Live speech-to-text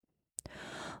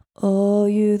O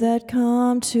you that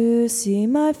come to see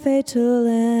my fatal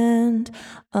end,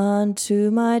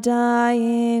 unto my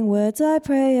dying words I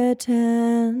pray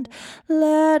attend.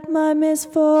 Let my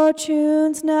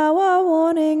misfortunes now a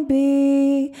warning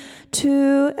be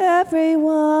to every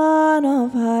one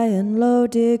of high and low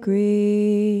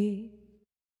degree.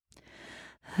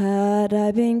 Had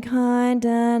I been kind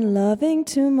and loving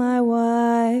to my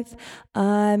wife,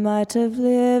 I might have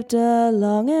lived a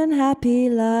long and happy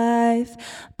life.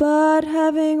 But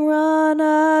having run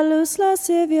a loose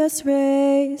lascivious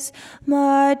race,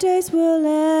 my days will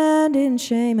end in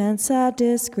shame and sad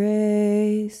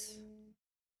disgrace.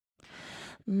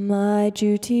 My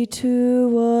duty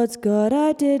towards God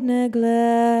I did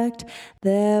neglect,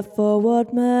 therefore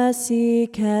what mercy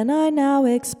can I now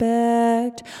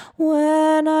expect,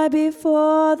 when I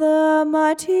before the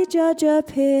mighty judge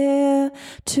appear,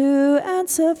 to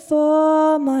answer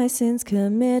for my sins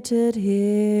committed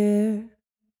here?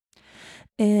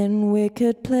 In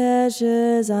wicked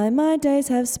pleasures I my days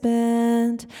have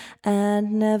spent,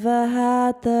 and never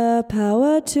had the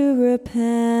power to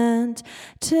repent,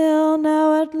 till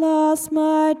now at last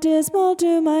my dismal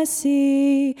doom I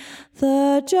see,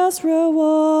 the just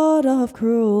reward of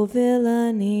cruel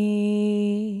villainy.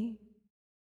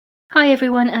 Hi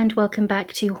everyone, and welcome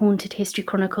back to Haunted History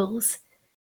Chronicles.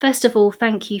 First of all,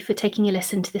 thank you for taking a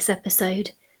listen to this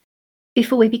episode.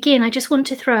 Before we begin, I just want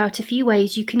to throw out a few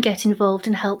ways you can get involved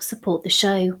and help support the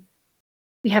show.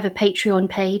 We have a Patreon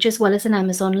page as well as an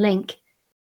Amazon link,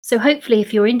 so hopefully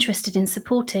if you're interested in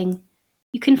supporting,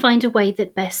 you can find a way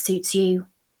that best suits you.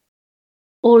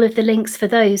 All of the links for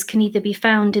those can either be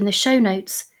found in the show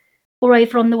notes or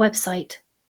over on the website.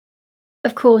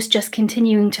 Of course, just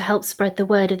continuing to help spread the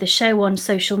word of the show on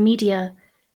social media,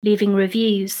 leaving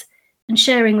reviews, and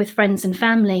sharing with friends and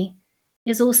family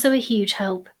is also a huge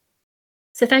help.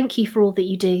 So thank you for all that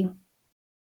you do.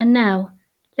 And now,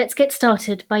 let's get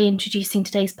started by introducing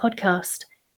today's podcast,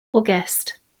 or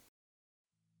guest.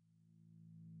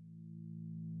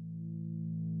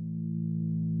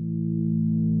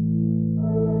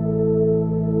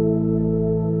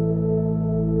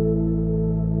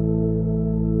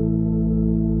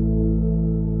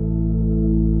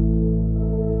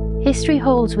 History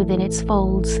holds within its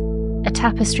folds a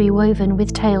tapestry woven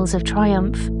with tales of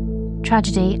triumph,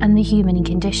 tragedy, and the human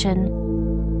condition.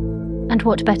 And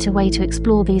what better way to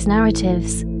explore these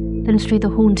narratives than through the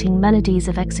haunting melodies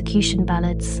of execution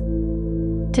ballads?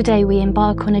 Today we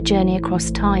embark on a journey across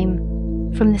time,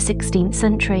 from the 16th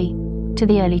century to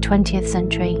the early 20th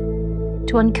century,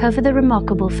 to uncover the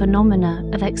remarkable phenomena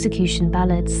of execution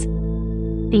ballads.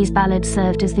 These ballads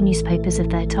served as the newspapers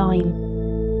of their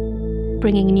time,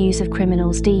 bringing news of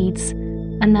criminals' deeds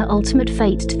and their ultimate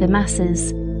fate to the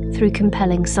masses through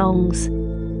compelling songs.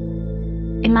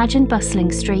 Imagine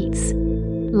bustling streets,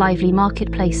 lively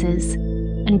marketplaces,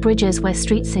 and bridges where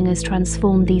street singers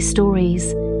transform these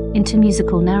stories into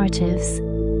musical narratives,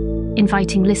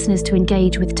 inviting listeners to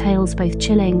engage with tales both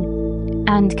chilling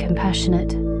and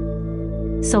compassionate.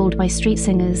 Sold by street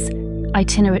singers,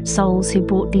 itinerant souls who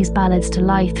brought these ballads to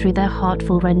life through their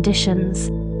heartful renditions.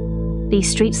 These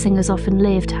street singers often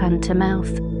lived hand to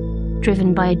mouth,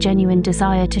 driven by a genuine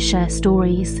desire to share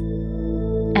stories,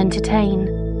 entertain,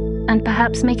 and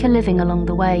perhaps make a living along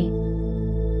the way.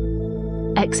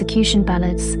 Execution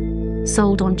ballads,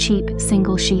 sold on cheap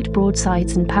single-sheet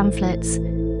broadsides and pamphlets,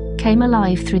 came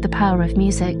alive through the power of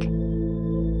music.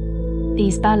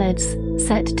 These ballads,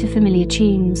 set to familiar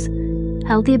tunes,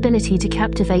 held the ability to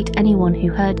captivate anyone who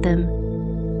heard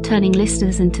them, turning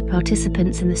listeners into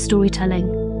participants in the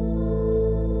storytelling.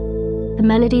 The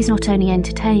melodies not only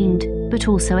entertained, but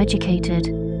also educated,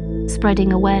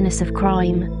 spreading awareness of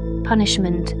crime,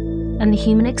 punishment, and the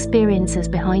human experiences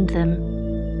behind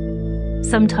them.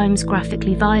 Sometimes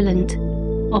graphically violent,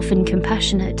 often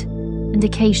compassionate, and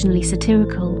occasionally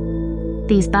satirical,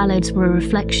 these ballads were a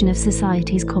reflection of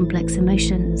society's complex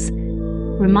emotions,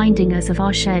 reminding us of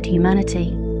our shared humanity.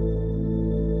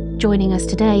 Joining us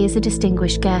today is a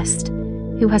distinguished guest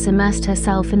who has immersed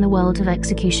herself in the world of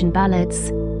execution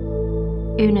ballads.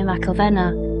 Una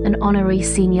McIlvenna, an honorary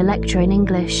senior lecturer in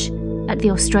English at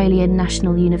the Australian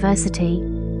National University,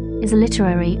 is a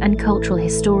literary and cultural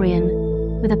historian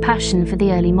with a passion for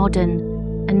the early modern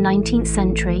and 19th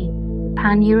century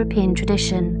pan-European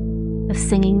tradition of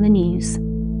singing the news.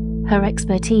 Her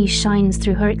expertise shines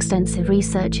through her extensive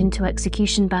research into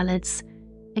execution ballads,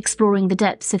 exploring the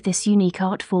depths of this unique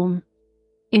art form.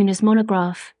 Una's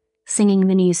monograph, Singing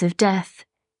the News of Death,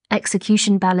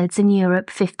 Execution Ballads in Europe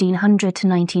 1500 to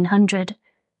 1900,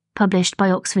 published by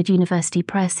Oxford University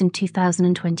Press in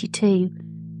 2022,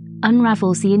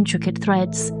 unravels the intricate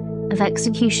threads of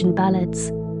execution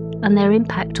ballads and their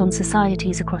impact on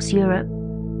societies across Europe.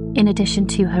 In addition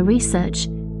to her research,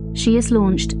 she has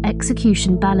launched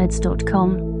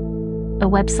executionballads.com, a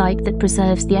website that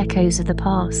preserves the echoes of the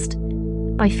past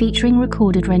by featuring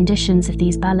recorded renditions of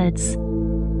these ballads.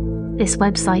 This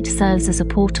website serves as a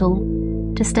portal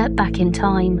to step back in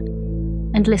time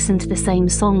and listen to the same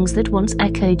songs that once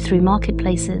echoed through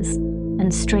marketplaces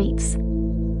and streets.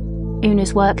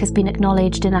 Una's work has been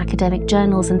acknowledged in academic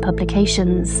journals and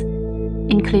publications,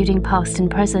 including Past and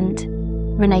Present,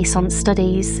 Renaissance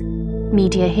Studies,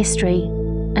 Media History,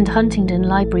 and Huntingdon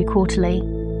Library Quarterly.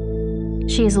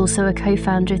 She is also a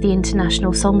co-founder of the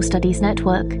International Song Studies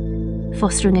Network,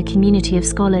 fostering a community of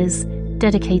scholars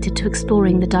dedicated to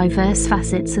exploring the diverse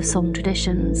facets of song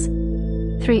traditions.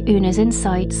 Through Una's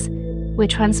insights, we're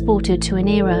transported to an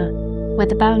era where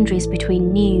the boundaries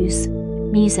between news,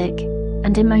 music,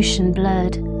 and emotion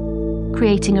blurred,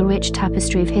 creating a rich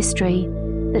tapestry of history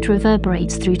that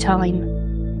reverberates through time.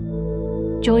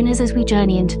 Join us as we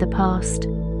journey into the past,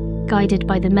 guided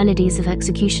by the melodies of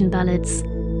execution ballads,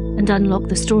 and unlock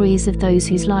the stories of those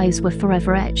whose lives were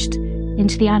forever etched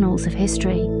into the annals of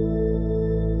history.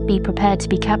 Be prepared to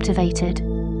be captivated,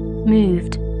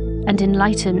 moved, and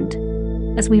enlightened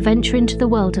as we venture into the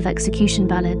world of execution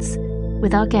ballads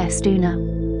with our guest Una.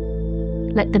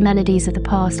 Let the melodies of the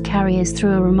past carry us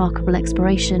through a remarkable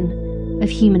exploration of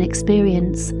human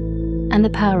experience and the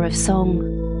power of song.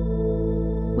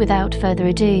 Without further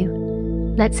ado,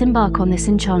 let's embark on this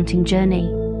enchanting journey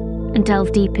and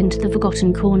delve deep into the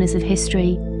forgotten corners of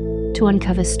history to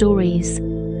uncover stories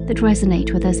that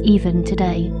resonate with us even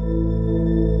today.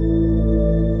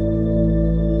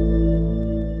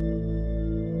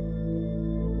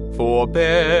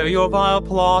 Forbear your vile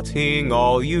plotting,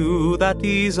 all you that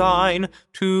design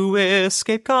to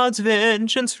escape God's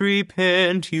vengeance,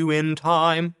 repent you in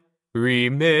time.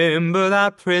 Remember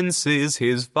that princes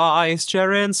his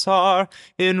vicegerents are,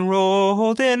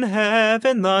 enrolled in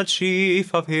heaven, the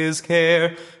chief of his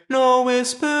care. No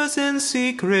whispers in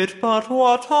secret, but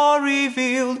what are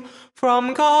revealed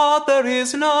from God, there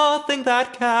is nothing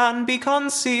that can be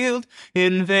concealed.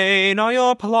 In vain are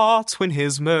your plots when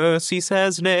his mercy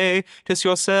says nay. 'Tis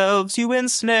yourselves you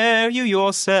ensnare, you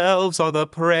yourselves are the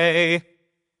prey.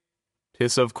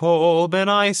 'Tis of Colben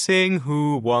I sing,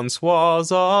 who once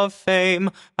was of fame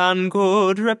and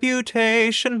good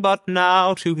reputation, but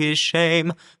now to his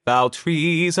shame foul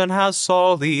treason has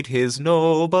sullied his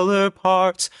nobler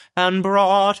parts, and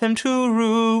brought him to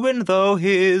ruin, though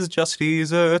his just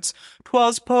deserts.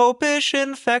 'Twas popish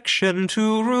infection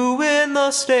to ruin the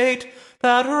state,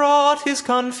 that wrought his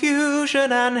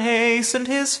confusion and hastened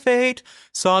his fate.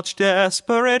 Such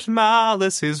desperate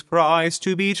malice is price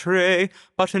to betray,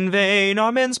 but in vain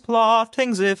are men's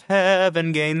plottings if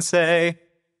heaven gainsay.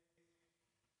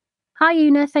 Hi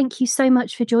Una, thank you so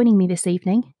much for joining me this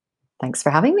evening. Thanks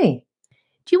for having me.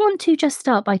 Do you want to just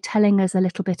start by telling us a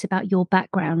little bit about your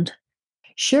background?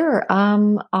 Sure.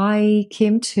 I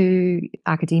came to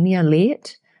academia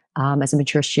late as a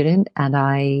mature student, and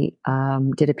I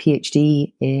did a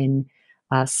PhD in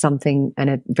something in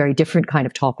a very different kind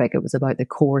of topic. It was about the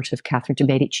court of Catherine de'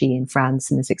 Medici in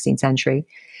France in the 16th century.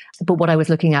 But what I was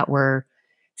looking at were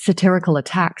satirical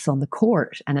attacks on the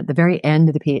court. And at the very end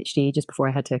of the PhD, just before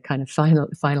I had to kind of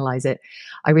finalize it,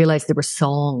 I realized there were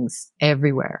songs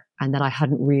everywhere and that I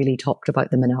hadn't really talked about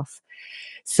them enough.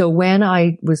 So when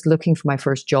I was looking for my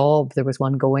first job, there was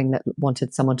one going that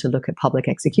wanted someone to look at public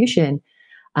execution.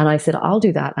 And I said, I'll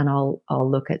do that. And I'll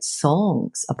look at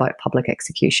songs about public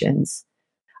executions.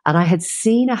 And I had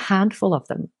seen a handful of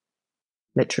them,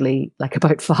 literally like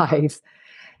about 5,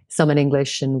 some in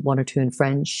English and 1 or 2 in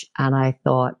French. And I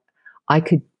thought I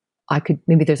could,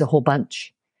 maybe there's a whole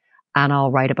bunch, and I'll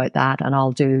write about that, and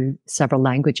I'll do several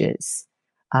languages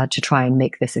to try and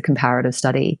make this a comparative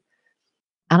study.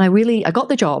 And I got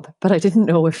the job, but I didn't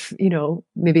know if,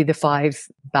 maybe the 5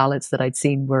 ballads that I'd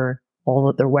seen were all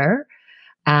that there were.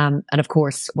 And of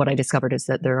course, what I discovered is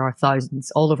that there are thousands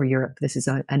all over Europe. This is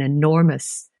an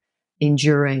enormous,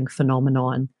 enduring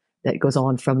phenomenon that goes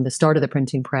on from the start of the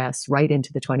printing press right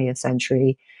into the 20th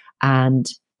century. And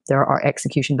there are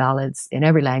execution ballads in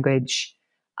every language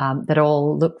that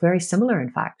all look very similar, in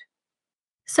fact.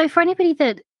 So for anybody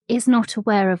that is not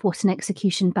aware of what an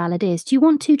execution ballad is, do you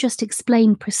want to just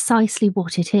explain precisely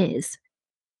what it is?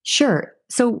 Sure.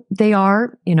 So they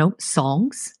are,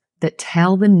 songs that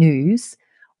tell the news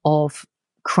of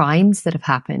crimes that have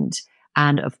happened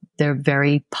and of their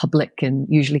very public and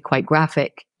usually quite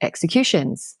graphic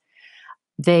executions.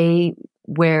 They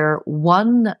were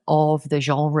one of the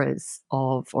genres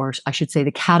of, or I should say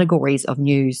the categories of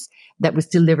news that was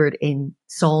delivered in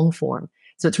song form.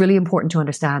 So it's really important to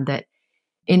understand that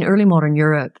in early modern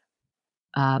Europe,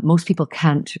 most people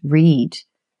can't read.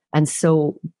 And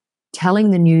so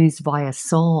telling the news via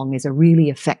song is a really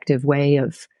effective way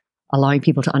of allowing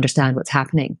people to understand what's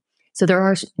happening. So there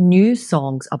are news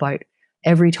songs about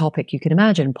every topic you can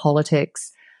imagine: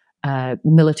 politics,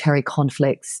 military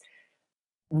conflicts,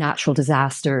 natural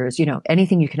disasters,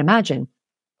 anything you can imagine.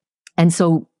 And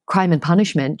so crime and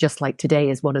punishment, just like today,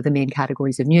 is one of the main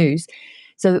categories of news.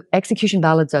 So execution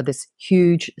ballads are this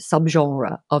huge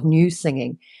subgenre of news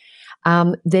singing.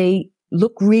 They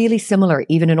look really similar,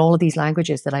 even in all of these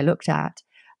languages that I looked at.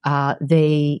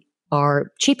 They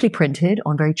are cheaply printed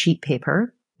on very cheap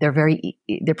paper.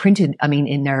 They're printed,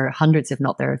 in their hundreds, if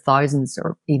not their thousands,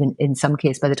 or even in some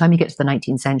case, by the time you get to the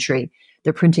 19th century,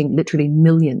 they're printing literally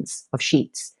millions of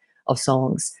sheets of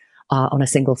songs on a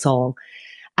single song.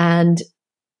 And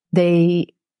they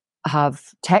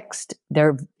have text.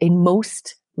 They're in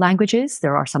most languages,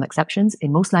 there are some exceptions.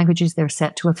 In most languages, they're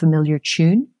set to a familiar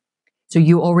tune. So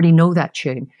you already know that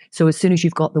tune. So as soon as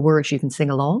you've got the words, you can sing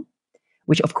along,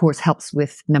 which of course helps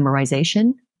with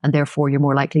memorization. And therefore you're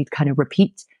more likely to kind of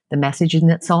repeat the message in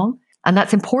that song. And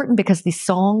that's important because these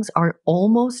songs are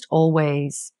almost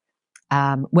always,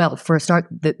 for a start,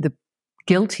 the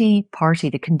guilty party,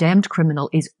 the condemned criminal,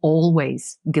 is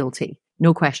always guilty.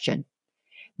 No question.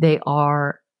 They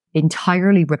are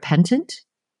entirely repentant.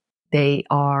 They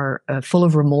are full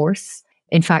of remorse.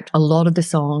 In fact, a lot of the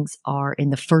songs are in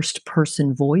the first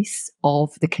person voice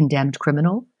of the condemned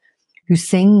criminal, who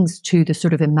sings to the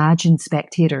sort of imagined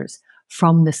spectators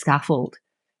from the scaffold,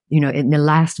 in the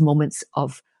last moments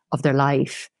of their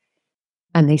life.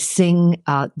 And they sing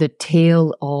the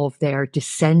tale of their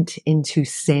descent into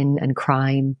sin and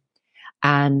crime.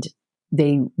 And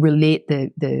they relate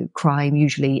the crime,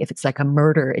 usually, if it's like a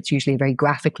murder, it's usually a very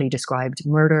graphically described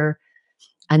murder.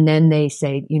 And then they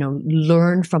say,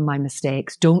 learn from my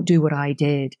mistakes. Don't do what I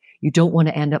did. You don't want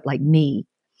to end up like me.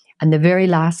 And the very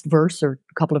last verse, or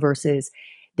a couple of verses,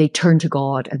 they turn to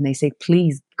God and they say,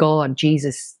 please, God,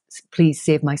 Jesus, please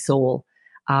save my soul.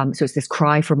 So it's this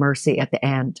cry for mercy at the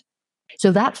end.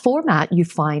 So that format you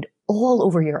find all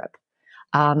over Europe.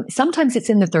 Sometimes it's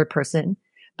in the third person,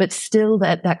 but still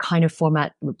that kind of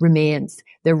format remains.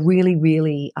 They're really,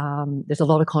 really, there's a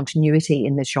lot of continuity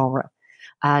in this genre.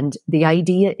 And the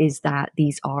idea is that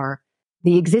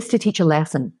they exist to teach a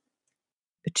lesson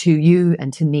to you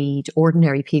and to me, to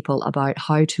ordinary people, about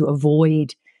how to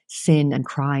avoid sin and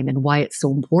crime and why it's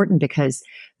so important, because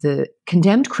the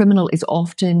condemned criminal is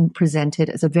often presented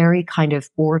as a very kind of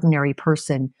ordinary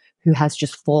person who has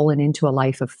just fallen into a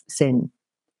life of sin.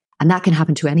 And that can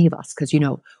happen to any of us because,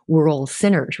 we're all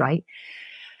sinners, right?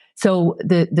 So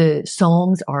the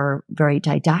songs are very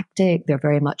didactic. They're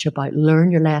very much about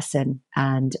learn your lesson.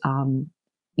 And,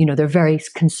 they're very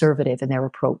conservative in their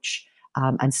approach.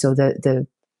 And so the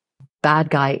bad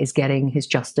guy is getting his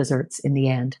just desserts in the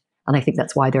end. And I think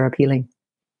that's why they're appealing.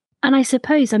 And I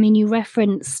suppose, you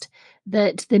referenced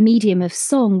that the medium of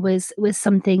song was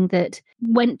something that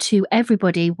went to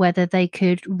everybody, whether they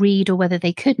could read or whether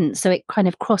they couldn't. So it kind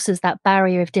of crosses that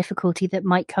barrier of difficulty that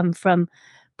might come from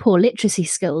poor literacy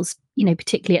skills,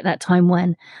 particularly at that time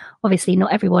when obviously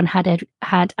not everyone had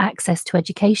access to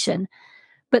education.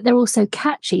 But they're also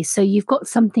catchy. So you've got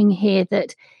something here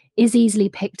that is easily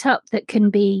picked up, that can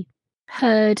be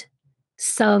heard,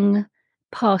 sung,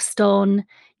 passed on,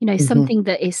 something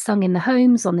that is sung in the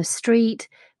homes, on the street,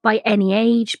 by any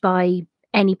age, by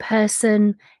any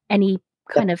person, any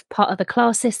kind of part of the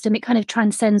class system. It kind of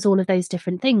transcends all of those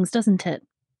different things, doesn't it?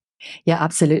 Yeah,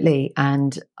 absolutely.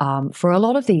 And for a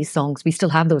lot of these songs, we still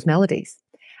have those melodies.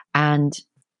 And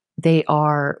they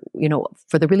are,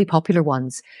 for the really popular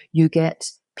ones, you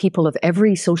get people of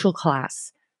every social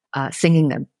class singing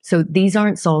them. So these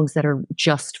aren't songs that are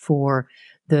just for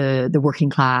the working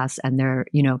class, and they're,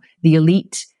 the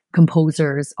elite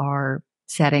composers are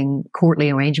setting courtly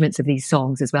arrangements of these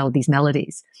songs as well, these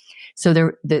melodies. So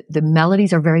the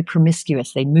melodies are very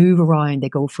promiscuous. They move around. They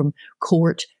go from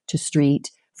court to street,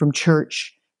 from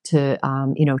church to,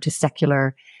 to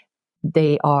secular.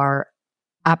 They are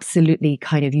absolutely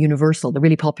kind of universal. The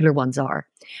really popular ones are.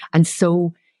 And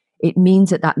so it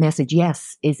means that message,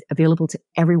 yes, is available to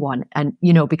everyone. And,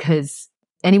 because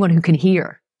anyone who can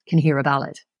hear a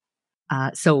ballad.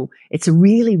 So it's a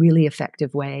really, really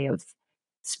effective way of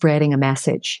spreading a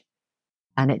message.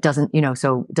 And it doesn't,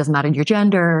 so it doesn't matter your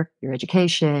gender, your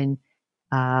education,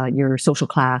 your social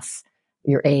class,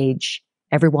 your age.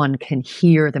 Everyone can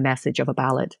hear the message of a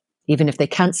ballad, even if they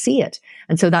can't see it.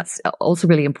 And so that's also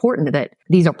really important, that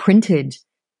these are printed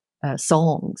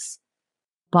songs,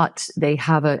 but they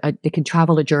have they can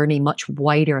travel a journey much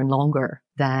wider and longer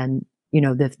than,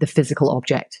 the physical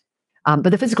object. But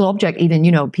the physical object, even,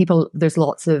 there's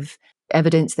lots of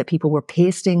evidence that people were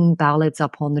pasting ballads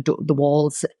up on the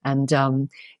walls and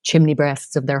chimney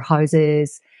breasts of their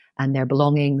houses and their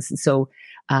belongings. And so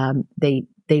they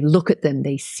look at them,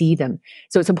 they see them.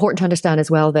 So it's important to understand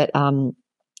as well that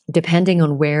depending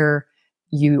on where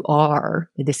you are,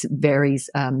 this varies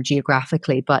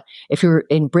geographically. But if you're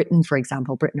in Britain, for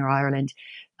example, Britain or Ireland,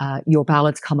 your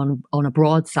ballads come on a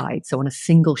broadside, so on a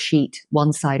single sheet,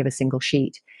 one side of a single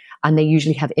sheet. And they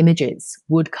usually have images,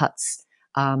 woodcuts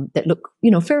that look,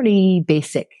 fairly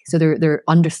basic. So they're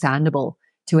understandable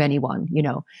to anyone,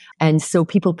 And so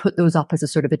people put those up as a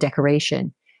sort of a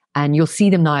decoration. And you'll see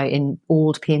them now in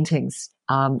old paintings.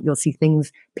 You'll see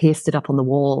things pasted up on the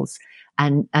walls.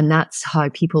 And that's how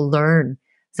people learn.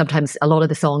 Sometimes a lot of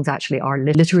the songs actually are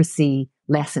literacy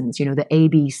lessons, the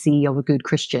ABC of a good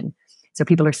Christian. So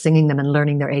people are singing them and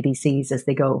learning their ABCs as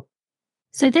they go.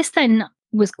 So this then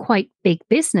was quite big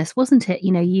business, wasn't it?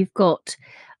 You've got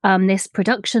this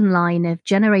production line of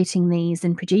generating these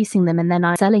and producing them and then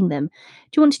selling them.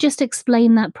 Do you want to just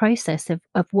explain that process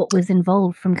of what was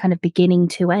involved from kind of beginning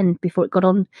to end before it got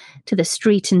on to the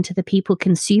street and to the people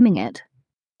consuming it?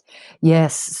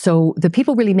 Yes. So the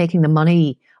people really making the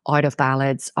money out of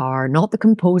ballads are not the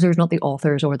composers, not the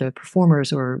authors or the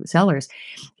performers or sellers.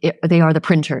 They are the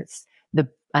printers.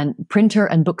 And printer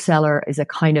and bookseller is a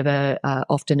kind of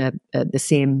often the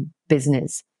same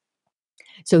business.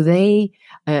 So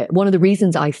one of the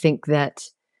reasons I think that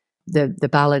the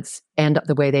ballads end up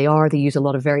the way they are, they use a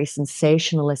lot of very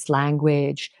sensationalist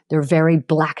language. They're very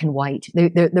black and white.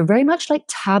 They're very much like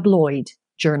tabloid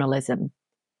journalism,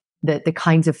 the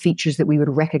kinds of features that we would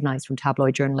recognize from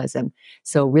tabloid journalism.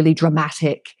 So really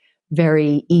dramatic,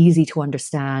 very easy to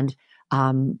understand.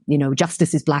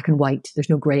 Justice is black and white. There's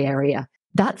no gray area.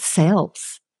 That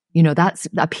sells. That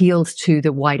appeals to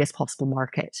the widest possible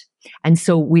market. And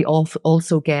so we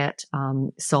also get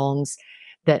songs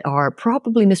that are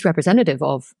probably misrepresentative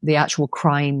of the actual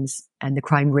crimes and the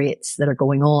crime rates that are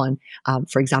going on.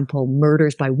 For example,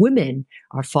 murders by women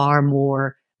are far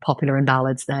more popular in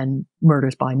ballads than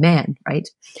murders by men, right?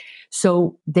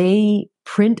 So they'll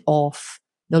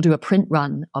do a print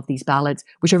run of these ballads,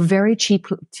 which are very cheap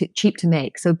to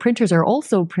make. So printers are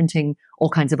also printing all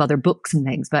kinds of other books and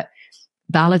things, but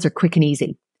ballads are quick and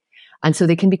easy. And so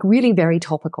they can be really very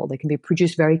topical. They can be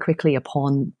produced very quickly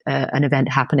upon an event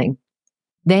happening.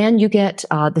 Then you get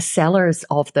the sellers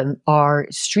of them are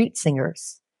street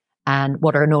singers and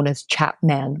what are known as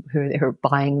chapmen, who are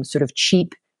buying sort of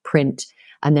cheap print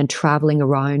and then traveling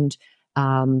around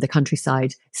the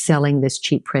countryside, selling this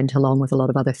cheap print along with a lot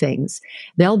of other things.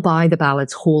 They'll buy the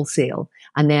ballads wholesale.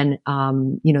 And then,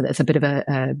 it's a bit of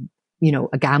a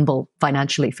gamble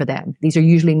financially for them. These are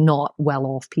usually not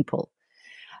well-off people.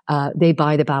 They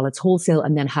buy the ballads wholesale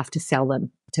and then have to sell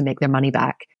them to make their money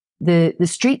back. The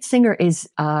street singer is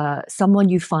someone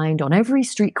you find on every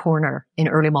street corner in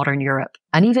early modern Europe.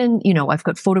 And even, I've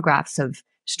got photographs of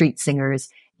street singers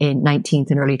in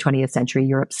 19th and early 20th century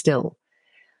Europe still.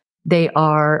 They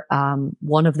are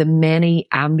one of the many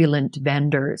ambulant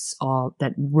vendors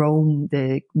that roam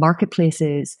the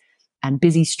marketplaces and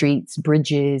busy streets,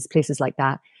 bridges, places like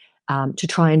that, to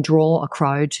try and draw a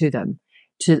crowd to them,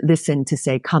 to listen, to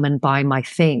say, come and buy my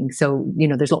thing. So,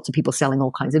 there's lots of people selling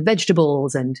all kinds of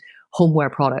vegetables and homeware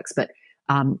products, but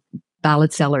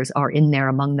ballad sellers are in there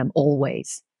among them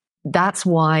always. That's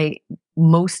why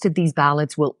most of these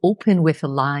ballads will open with a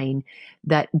line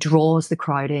that draws the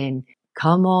crowd in.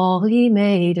 Come all ye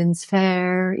maidens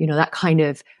fair, that kind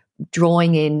of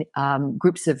drawing in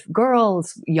groups of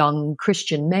girls, young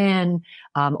Christian men,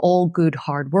 all good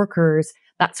hard workers,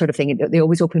 that sort of thing. They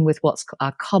always open with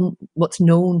what's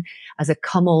known as a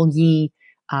come all ye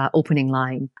opening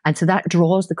line. And so that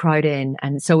draws the crowd in.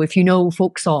 And so if you know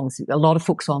folk songs, a lot of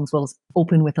folk songs will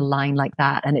open with a line like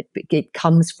that. And it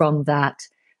comes from that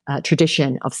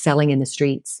tradition of selling in the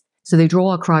streets. So they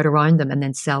draw a crowd around them and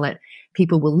then sell it.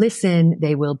 People will listen,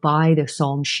 they will buy the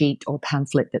song sheet or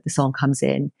pamphlet that the song comes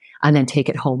in and then take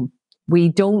it home. We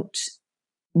don't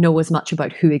know as much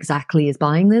about who exactly is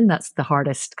buying them. That's the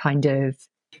hardest kind of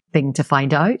thing to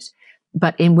find out.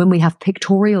 But when we have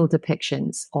pictorial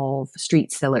depictions of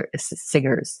street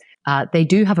singers, they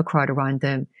do have a crowd around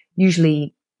them,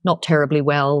 usually not terribly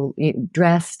well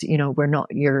dressed. We're not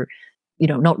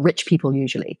not rich people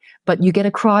usually, but you get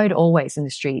a crowd always in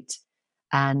the street,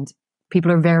 and people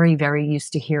are very, very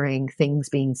used to hearing things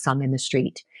being sung in the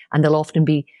street. And they'll often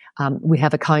be, we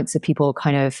have accounts of people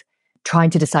kind of trying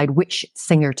to decide which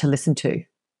singer to listen to,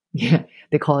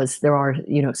 because there are,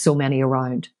 so many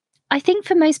around. I think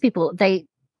for most people, they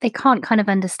they can't kind of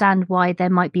understand why there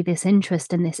might be this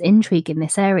interest and this intrigue in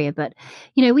this area. But,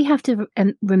 we have to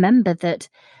remember that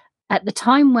at the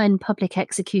time when public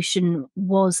execution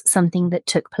was something that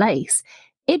took place,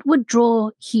 it would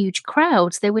draw huge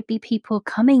crowds. There would be people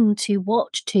coming to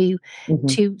watch, Hmm.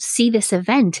 to see this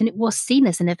event, and it was seen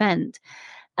as an event.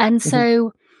 And Hmm.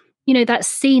 so, that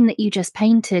scene that you just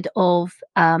painted of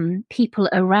people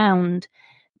around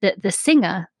the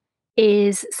singer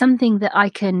is something that I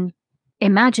can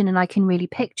imagine and I can really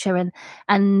picture.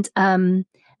 And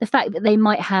the fact that they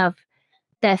might have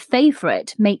their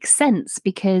favorite makes sense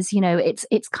because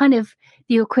it's kind of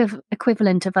the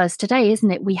equivalent of us today,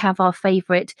 isn't it? We have our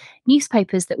favorite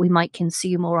newspapers that we might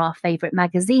consume, or our favorite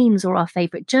magazines, or our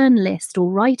favorite journalist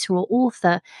or writer or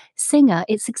author, singer.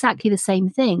 It's exactly the same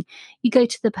thing. You go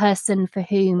to the person for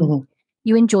whom Hmm.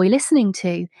 you enjoy listening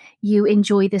to, you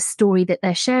enjoy the story that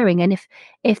they're sharing, and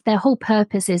if their whole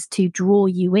purpose is to draw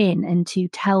you in and to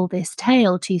tell this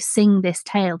tale, to sing this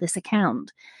tale, this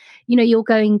account, you're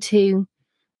going to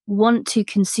want to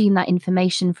consume that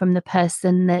information from the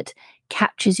person that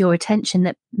captures your attention,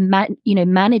 that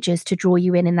manages to draw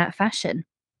you in that fashion.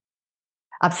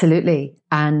 Absolutely.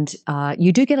 And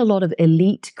you do get a lot of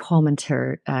elite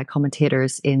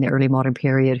commentators in the early modern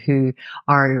period who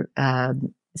are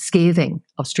scathing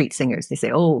of street singers. They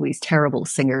say, oh, these terrible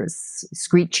singers,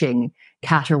 screeching,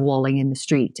 caterwauling in the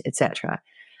street, etc.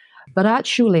 But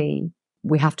actually,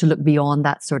 we have to look beyond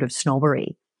that sort of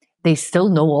snobbery. They still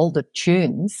know all the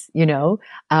tunes,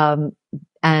 um,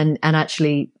 and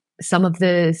actually, some of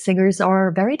the singers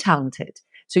are very talented.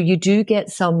 So you do get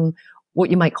some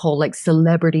what you might call like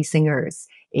celebrity singers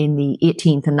in the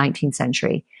 18th and 19th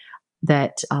century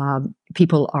that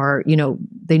people are,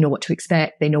 they know what to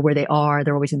expect. They know where they are.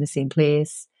 They're always in the same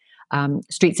place.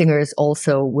 Street singers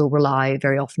also will rely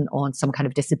very often on some kind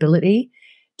of disability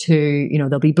to,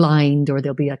 they'll be blind or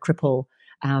they'll be a cripple.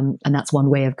 And that's one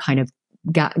way of kind of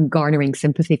garnering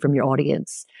sympathy from your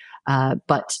audience.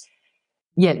 But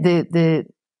yeah, the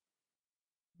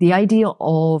idea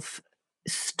of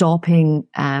stopping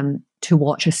to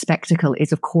watch a spectacle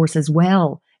is, of course, as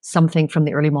well something from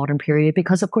the early modern period,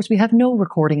 because, of course, we have no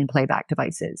recording and playback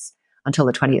devices until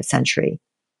the 20th century.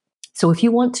 So if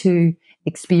you want to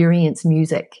experience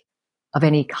music of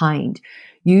any kind,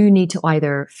 you need to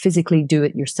either physically do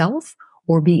it yourself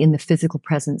or be in the physical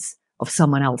presence of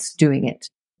someone else doing it.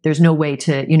 There's no way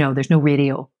to, there's no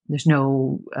radio, there's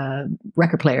no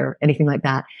record player, anything like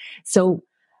that. So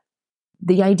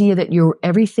the idea that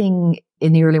everything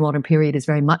in the early modern period is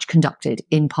very much conducted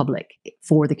in public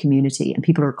for the community, and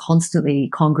people are constantly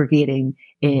congregating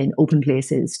in open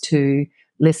places to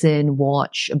listen,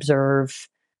 watch, observe,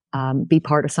 be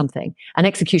part of something. And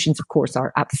executions, of course,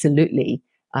 are absolutely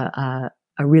a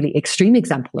really extreme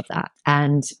example of that.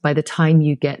 And by the time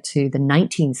you get to the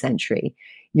 19th century,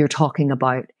 you're talking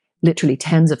about literally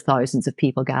tens of thousands of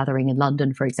people gathering in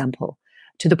London, for example,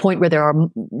 to the point where there are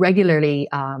regularly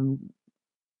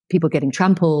people getting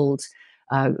trampled,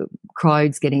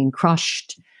 crowds getting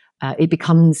crushed. It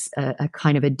becomes a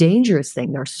kind of a dangerous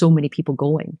thing. There are so many people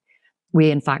going.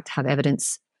 We, in fact, have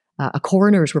evidence, a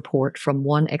coroner's report from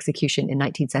one execution in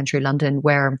 19th century London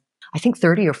where I think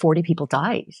 30 or 40 people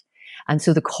died. And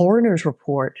so the coroner's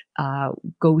report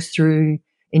goes through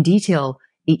in detail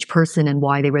each person and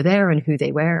why they were there and who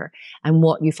they were. And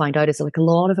what you find out is like a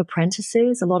lot of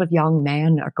apprentices, a lot of young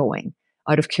men are going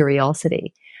out of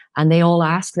curiosity. And they all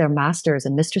ask their masters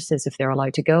and mistresses if they're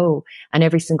allowed to go. And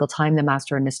every single time the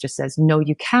master and mistress says, no,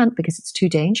 you can't because it's too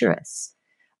dangerous.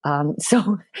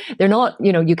 So they're not,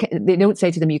 they don't say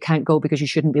to them, you can't go because you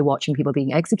shouldn't be watching people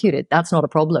being executed. That's not a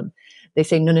problem. They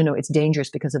say, no, it's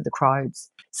dangerous because of the crowds.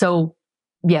 So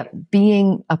yeah,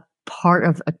 being a part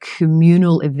of a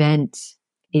communal event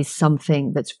is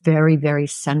something that's very, very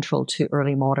central to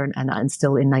early modern and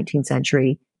still in 19th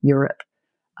century Europe.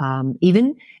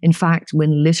 Even, in fact,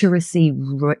 when literacy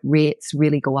rates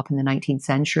really go up in the 19th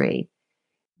century,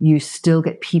 you still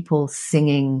get people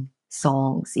singing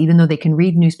songs, even though they can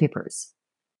read newspapers.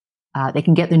 They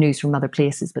can get the news from other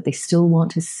places, but they still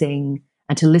want to sing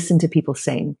and to listen to people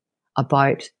sing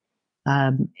about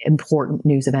important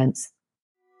news events.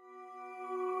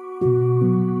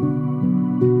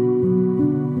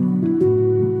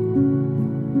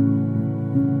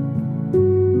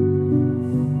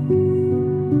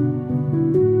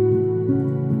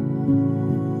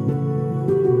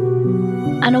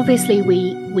 And obviously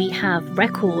we have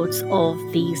records of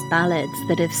these ballads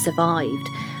that have survived.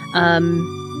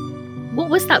 What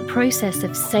was that process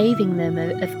of saving them,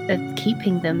 of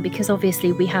keeping them? Because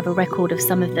obviously we have a record of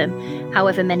some of them,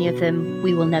 however many of them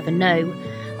we will never know.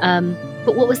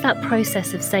 But what was that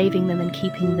process of saving them and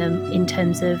keeping them in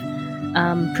terms of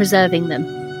preserving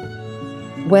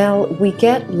them? Well, we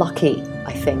get lucky,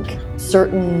 I think.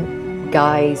 Certain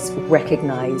guys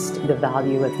recognized the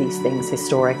value of these things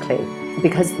historically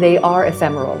because they are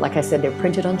ephemeral. Like I said, they're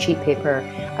printed on cheap paper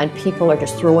and people are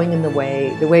just throwing them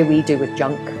away the way we do with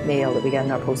junk mail that we get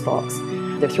in our post box.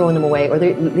 They're throwing them away or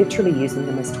they're literally using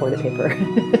them as toilet paper.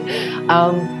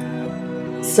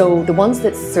 So the ones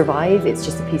that survive, it's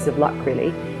just a piece of luck,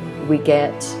 really. We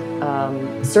get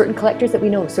certain collectors that we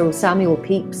know. So Samuel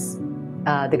Pepys,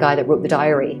 the guy that wrote the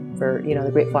diary for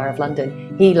the Great Fire of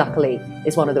London, he luckily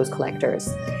is one of those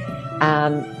collectors.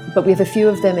 But we have a few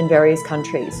of them in various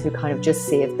countries who kind of just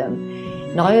saved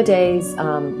them. Nowadays,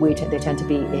 they tend to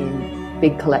be in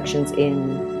big collections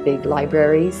in big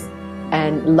libraries.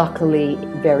 And luckily,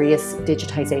 various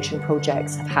digitization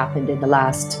projects have happened in the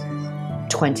last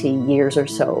 20 years or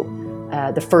so.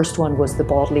 The first one was the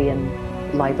Bodleian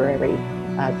Library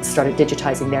started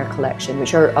digitizing their collection,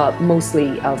 which are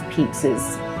mostly of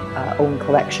Pepys's own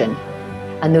collection.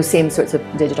 And those same sorts of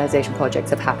digitization projects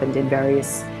have happened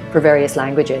for various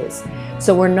languages.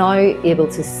 So we're now able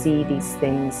to see these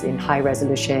things in high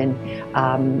resolution.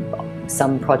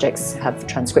 Some projects have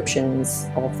transcriptions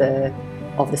of the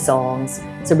songs.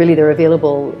 So really they're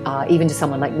available even to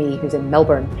someone like me who's in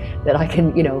Melbourne, that I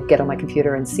can, get on my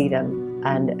computer and see them.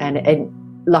 And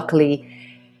luckily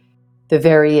the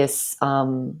various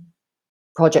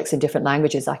projects in different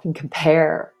languages, I can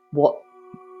compare what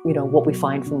we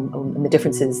find from the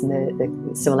differences and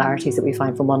the similarities that we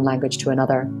find from one language to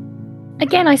another.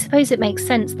 Again, I suppose it makes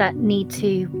sense, that need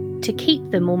to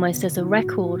keep them almost as a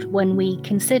record when we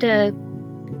consider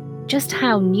just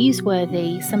how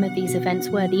newsworthy some of these events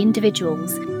were, the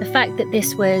individuals, the fact that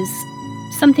this was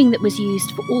something that was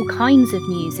used for all kinds of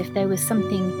news. If there was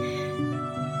something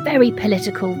very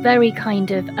political, very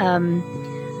kind of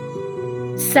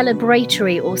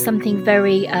celebratory, or something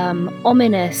very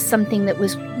ominous, something that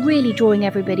was really drawing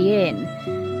everybody in,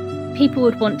 people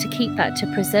would want to keep that, to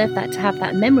preserve that, to have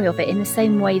that memory of it, in the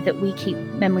same way that we keep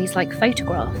memories like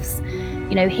photographs.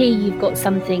 Here you've got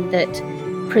something that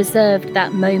preserved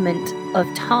that moment of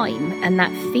time and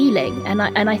that feeling, and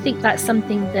I think that's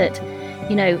something that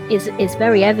is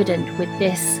very evident with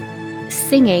this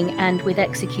singing, and with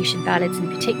execution ballads in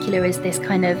particular, is this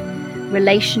kind of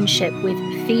relationship with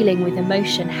feeling, with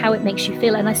emotion, how it makes you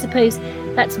feel. And I suppose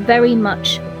that's very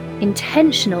much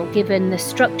intentional, given the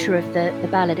structure of the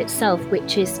ballad itself,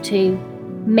 which is to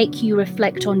make you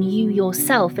reflect on you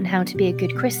yourself and how to be a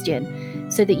good Christian,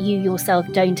 so that you yourself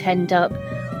don't end up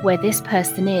where this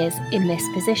person is in this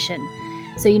position.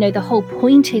 So the whole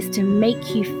point is to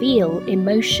make you feel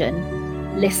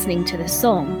emotion listening to the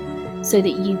song, so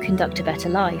that you conduct a better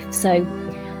life. So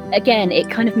again, it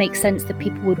kind of makes sense that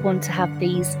people would want to have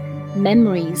these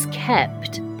memories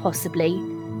kept, possibly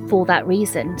for that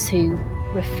reason, to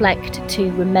reflect, to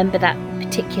remember that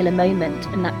particular moment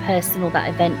and that person or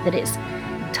that event that it's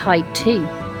tied to.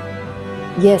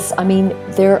 Yes, I mean,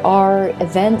 there are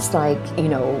events like,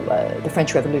 the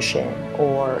French Revolution,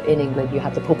 or in England you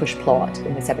have the Popish Plot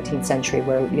in the 17th century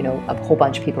where, a whole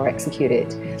bunch of people are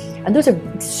executed. And those are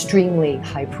extremely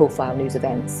high-profile news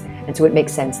events. And so it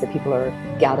makes sense that people are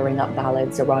gathering up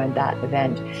ballads around that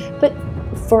event. But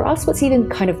for us, what's even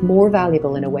kind of more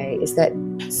valuable in a way is that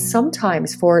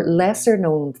sometimes for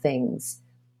lesser-known things,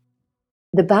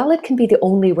 the ballad can be the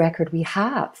only record we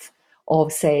have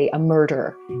of, say, a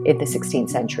murder in the 16th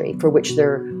century, for which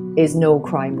there is no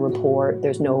crime report,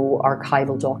 there's no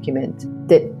archival document,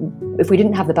 that if we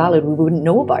didn't have the ballad, we wouldn't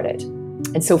know about it.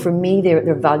 And so for me,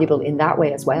 they're valuable in that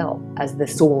way as well, as the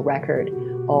sole record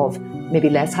of maybe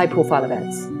less high-profile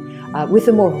events. With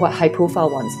the more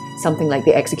high-profile ones, something like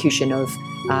the execution of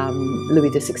Louis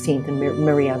XVI and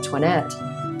Marie Antoinette,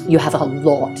 you have a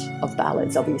lot of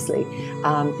ballads, obviously,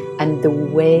 and the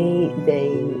way they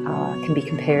can be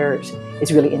compared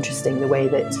is really interesting. The way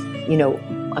that,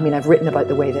 I've written about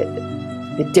the way that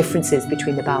the differences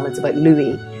between the ballads about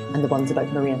Louis and the ones about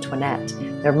Marie Antoinette,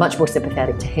 they're much more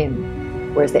sympathetic to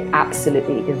him, whereas they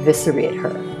absolutely eviscerate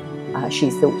her.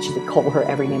 They call her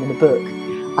every name in the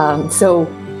book. So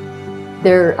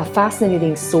they're a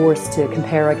fascinating source to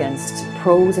compare against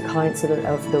prose accounts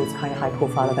of those kind of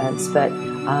high-profile events, but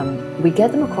we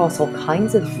get them across all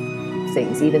kinds of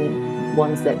things, even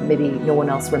ones that maybe no one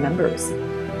else remembers.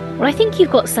 Well, I think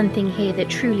you've got something here that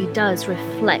truly does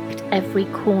reflect every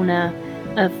corner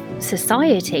of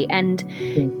society and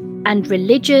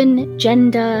religion,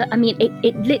 gender. I mean,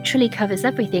 it literally covers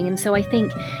everything, and so I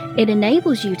think it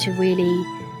enables you to really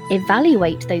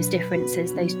evaluate those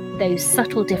differences, those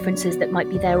subtle differences that might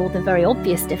be there, or the very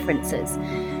obvious differences.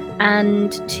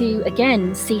 and to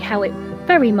again see how it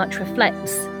very much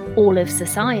reflects all of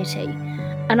society.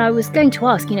 And I was going to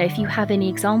ask, if you have any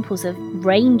examples of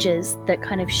ranges that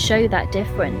kind of show that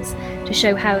difference, to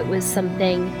show how it was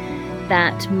something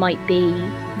that might be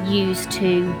used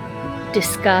to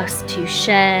discuss, to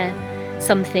share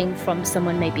something from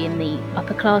someone maybe in the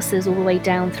upper classes all the way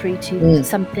down through to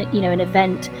something, an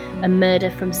event, a murder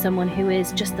from someone who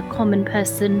is just the common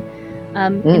person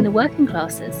in the working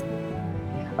classes.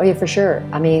 Oh yeah, for sure.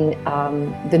 I mean,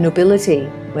 the nobility,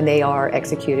 when they are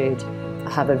executed,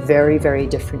 have a very, very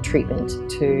different treatment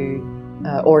to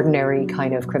ordinary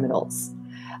kind of criminals.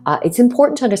 It's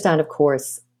important to understand, of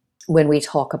course, when we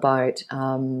talk about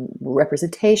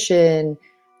representation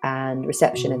and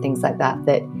reception and things like that,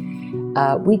 that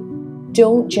we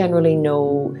don't generally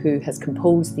know who has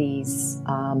composed these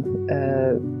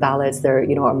ballads. They're,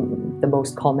 the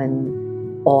most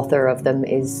common author of them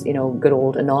is, good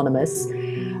old Anonymous.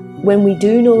 When we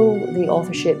do know the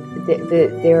authorship,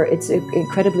 it's an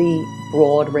incredibly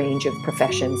broad range of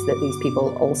professions that these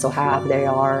people also have. They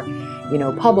are,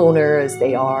 pub owners,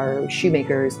 they are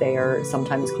shoemakers, they are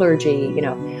sometimes clergy,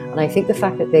 And I think the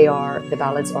fact that the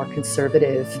ballads are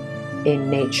conservative in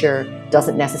nature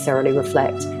doesn't necessarily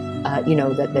reflect, that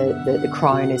the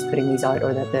crown is putting these out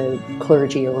or that the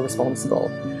clergy are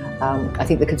responsible. I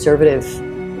think the conservative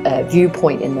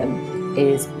viewpoint in them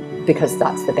is because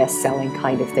that's the best-selling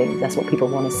kind of thing. That's what people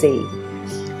want to see.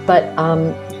 But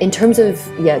in terms of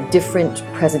different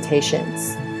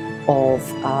presentations of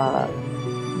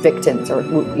victims, or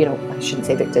I shouldn't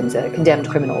say victims, condemned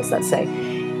criminals, let's say,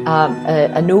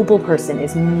 a noble person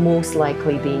is most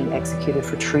likely being executed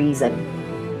for treason.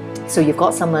 So we've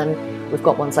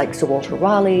got ones like Sir Walter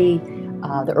Raleigh,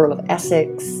 the Earl of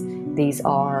Essex. These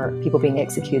are people being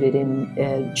executed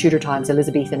in Tudor times,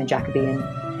 Elizabethan and Jacobean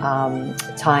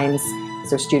times,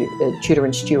 so Tudor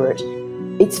and Stuart.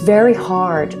 It's very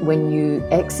hard when you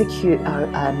execute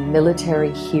a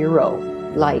military hero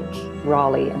like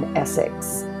Raleigh and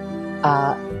Essex.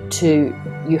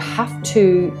 You have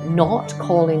to not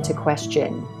call into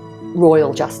question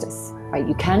royal justice, right?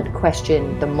 You can't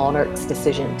question the monarch's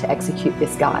decision to execute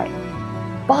this guy,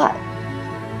 but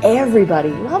everybody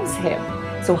loves him.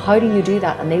 So how do you do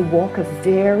that? And they walk a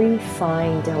very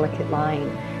fine, delicate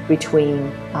line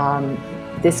between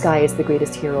this guy is the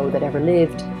greatest hero that ever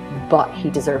lived, but he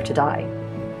deserved to die.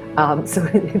 So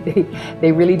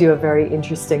they really do a very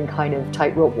interesting kind of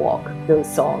tightrope walk,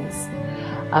 those songs.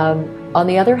 On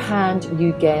the other hand,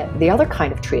 you get the other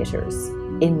kind of traitors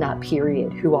in that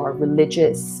period who are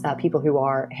religious, people who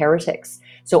are heretics.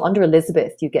 So under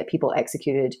Elizabeth, you get people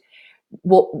executed.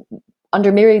 Well,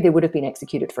 under Mary, they would have been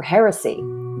executed for heresy.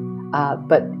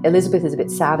 But Elizabeth is a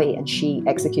bit savvy and she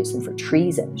executes them for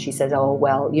treason. She says, oh,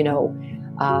 well,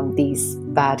 these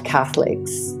bad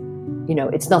Catholics,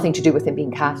 it's nothing to do with them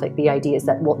being Catholic. The idea is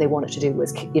that what they wanted to do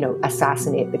was,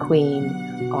 assassinate the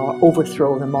Queen or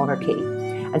overthrow the monarchy.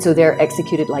 And so they're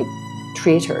executed like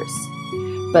traitors.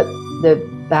 But the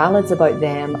ballads about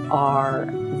them are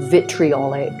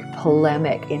vitriolic,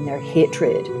 polemic in their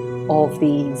hatred of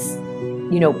these,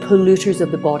 polluters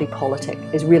of the body politic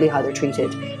is really how they're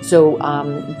treated. So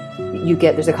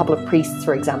there's a couple of priests,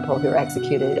 for example, who are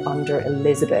executed under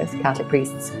Elizabeth, Catholic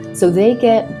priests. So they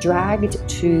get dragged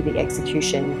to the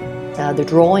execution. The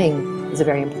drawing is a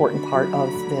very important part of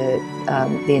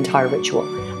the entire ritual,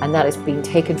 and that is being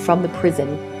taken from the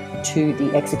prison to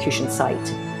the execution site.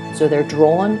 So they're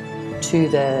drawn to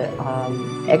the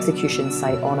execution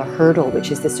site on a hurdle,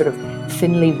 which is this sort of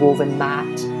thinly woven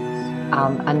mat.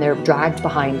 And they're dragged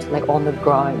behind, like on the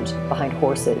ground, behind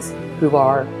horses who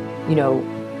are,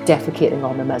 defecating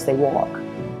on them as they walk.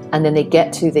 And then they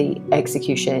get to the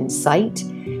execution site.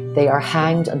 They are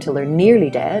hanged until they're nearly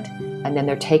dead, and then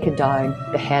they're taken down,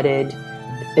 beheaded,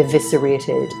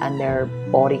 eviscerated, and their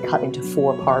body cut into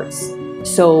 4 parts.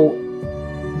 So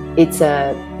it's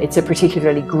a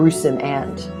particularly gruesome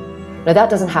end. Now that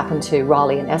doesn't happen to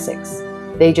Raleigh and Essex.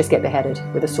 They just get beheaded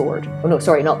with a sword. Oh no,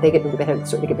 sorry, not they get beheaded with a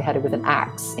sword. They get beheaded with an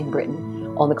axe in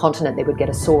Britain. On the continent, they would get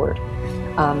a sword.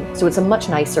 So it's a much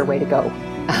nicer way to go,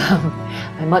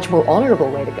 a much more honourable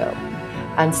way to go.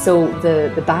 And so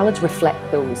the ballads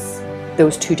reflect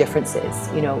those two differences.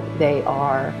 They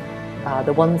are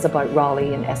the ones about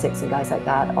Raleigh and Essex and guys like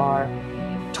that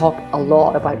talk a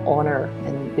lot about honour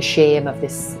and the shame of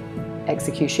this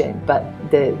execution, but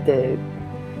the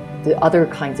other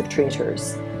kinds of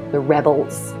traitors, the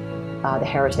rebels, the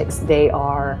heretics, they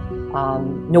are,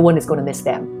 no one is going to miss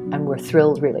them. And we're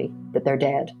thrilled, really, that they're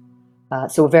dead.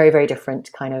 So a very, very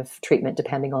different kind of treatment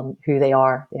depending on who they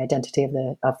are, the identity of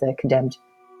the condemned.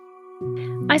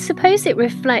 I suppose it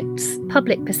reflects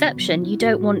public perception. You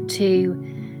don't want to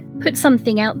put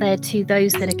something out there to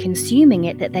those that are consuming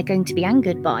it that they're going to be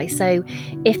angered by. So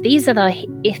if these are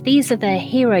their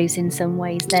heroes in some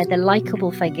ways, they're the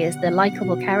likable figures, they're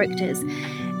likable characters.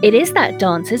 It is that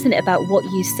dance, isn't it, about what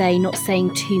you say, not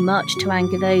saying too much to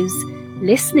anger those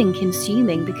listening,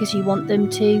 consuming, because you want them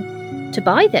to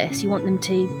buy this, you want them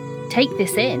to take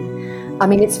this in. I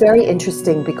mean, it's very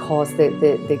interesting because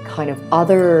the kind of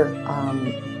other,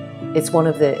 it's one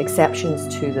of the exceptions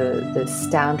to the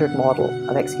standard model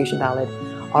of execution ballad,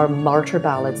 are martyr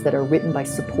ballads that are written by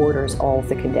supporters of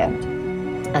the condemned.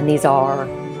 And these are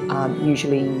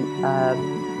usually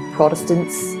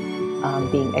Protestants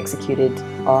being executed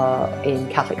in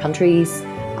Catholic countries,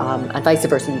 and vice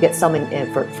versa. You get some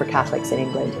for Catholics in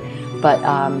England. But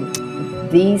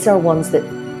these are ones that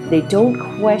they don't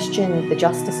question the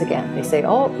justice again. They say,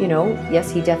 oh,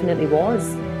 yes, he definitely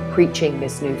was preaching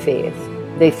this new faith.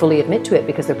 They fully admit to it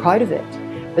because they're proud of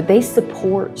it. But they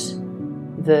support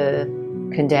the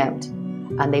condemned,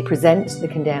 and they present the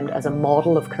condemned as a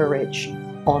model of courage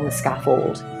on the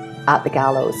scaffold, at the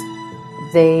gallows.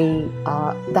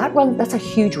 That's a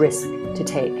huge risk to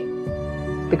take,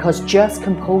 because just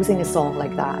composing a song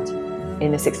like that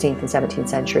in the 16th and 17th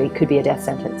century could be a death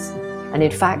sentence. And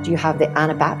in fact, you have the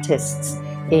Anabaptists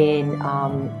in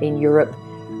Europe,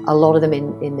 a lot of them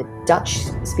in the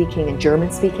Dutch-speaking and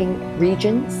German-speaking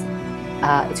regions.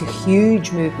 It's a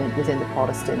huge movement within the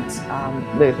Protestant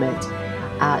movement.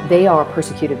 They are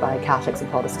persecuted by Catholics and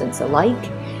Protestants alike,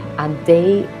 and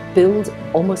they build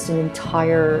almost an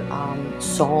entire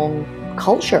song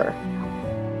culture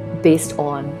based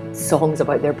on songs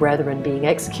about their brethren being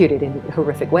executed in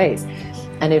horrific ways.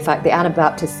 And in fact, the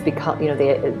Anabaptists become,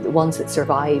 the ones that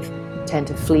survive tend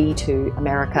to flee to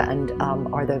America and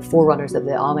are the forerunners of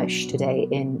the Amish today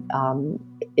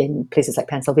in places like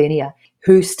Pennsylvania,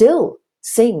 who still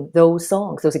sing those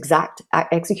songs, those exact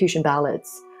execution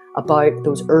ballads about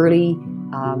those early,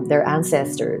 their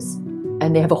ancestors.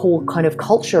 And they have a whole kind of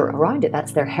culture around it.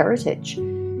 That's their heritage.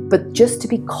 But just to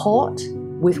be caught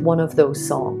with one of those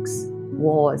songs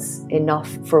was enough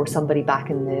for somebody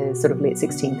back in the sort of late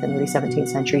 16th and early 17th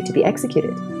century to be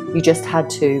executed. You just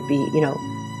had to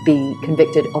be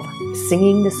convicted of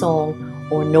singing the song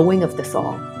or knowing of the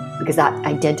song, because that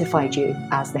identified you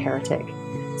as the heretic.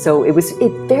 So it was a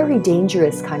very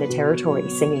dangerous kind of territory.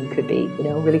 Singing could be,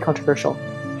 really controversial.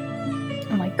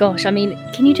 Oh my gosh, I mean,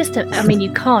 can you just,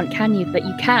 you can't, can you? But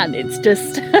you can. It's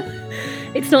just,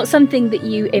 it's not something that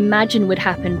you imagine would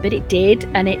happen, but it did.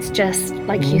 And it's just,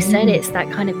 like you said, it's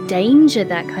that kind of danger,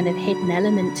 that kind of hidden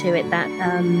element to it, that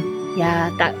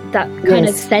kind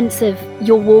of sense of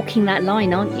you're walking that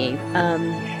line, aren't you?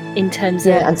 In terms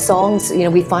of... Yeah, and songs,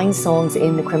 we find songs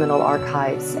in the criminal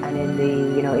archives and in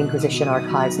the, Inquisition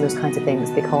archives and those kinds of things,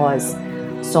 because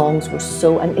songs were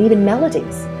so, and even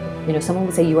melodies. Someone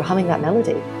would say you were humming that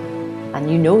melody, and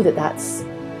that that's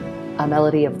a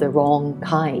melody of the wrong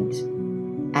kind.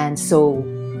 And so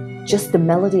just the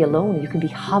melody alone, you can be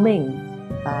humming.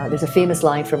 There's a famous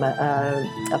line from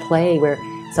a play where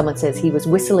someone says he was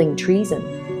whistling treason.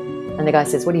 And the guy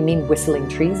says, what do you mean whistling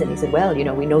treason? He said, well,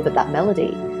 we know that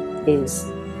melody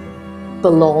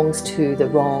belongs to the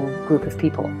wrong group of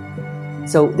people.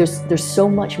 So there's so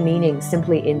much meaning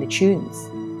simply in the tunes.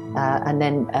 And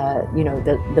then,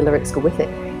 the lyrics go with it.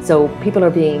 So people are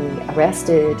being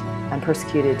arrested and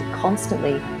persecuted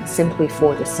constantly simply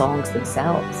for the songs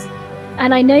themselves.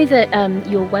 And I know that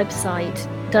your website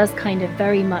does kind of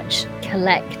very much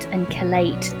collect and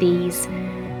collate these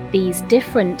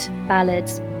different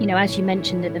ballads. As you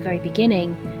mentioned at the very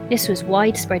beginning, this was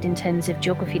widespread in terms of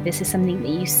geography. This is something that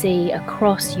you see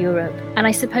across Europe. And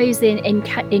I suppose in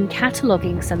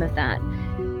cataloguing some of that,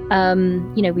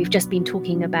 we've just been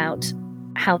talking about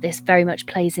how this very much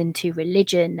plays into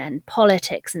religion and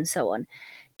politics and so on.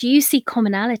 Do you see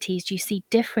commonalities? Do you see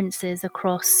differences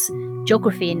across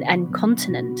geography and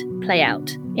continent play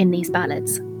out in these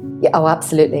ballads? Yeah, oh,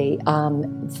 absolutely.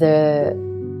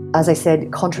 As I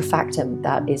said, contrafactum,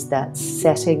 that is that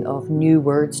setting of new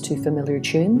words to familiar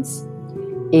tunes,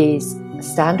 is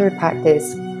standard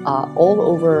practice all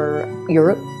over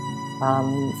Europe.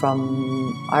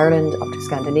 From Ireland up to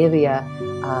Scandinavia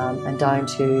and down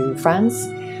to France,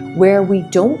 where we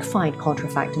don't find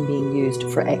contrafactum being used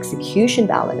for execution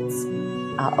ballads,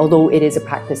 although it is a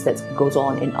practice that goes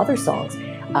on in other songs,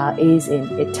 is in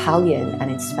Italian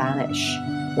and in Spanish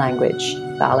language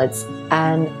ballads.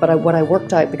 But what I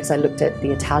worked out, because I looked at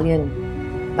the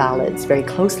Italian ballads very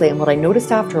closely, and what I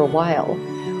noticed after a while,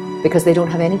 because they don't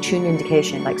have any tune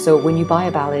indication, so when you buy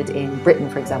a ballad in Britain,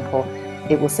 for example,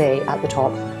 it will say at the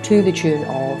top, to the tune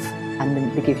of and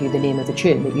then they give you the name of the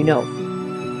tune that you know.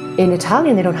 In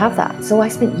Italian, they don't have that. So I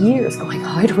spent years going,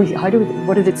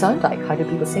 what did it sound like? How do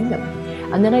people sing them?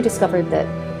 And then I discovered that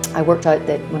I worked out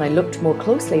that when I looked more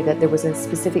closely, that there was a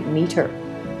specific meter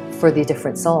for the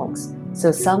different songs.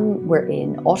 So some were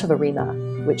in ottava rima,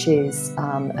 which is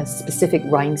a specific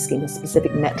rhyme scheme, a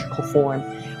specific metrical form,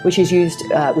 which was used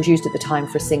at the time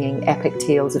for singing epic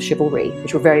tales of chivalry,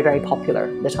 which were very, very popular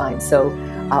at the time. So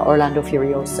Orlando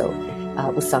Furioso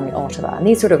was sung in ottava, and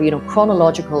these sort of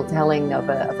chronological telling of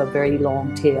a very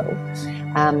long tale.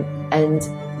 And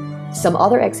some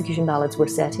other execution ballads were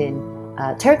set in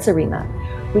terza rima,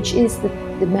 which is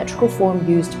the metrical form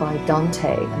used by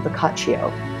Dante and Boccaccio.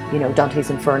 Dante's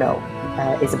Inferno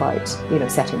is about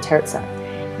set in terza.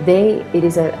 It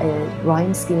is a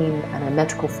rhyme scheme and a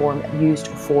metrical form used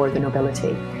for the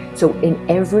nobility. So in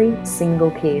every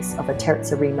single case of a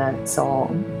terza rima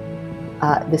song,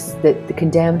 the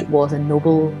condemned was a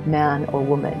noble man or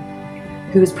woman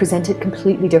who was presented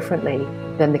completely differently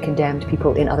than the condemned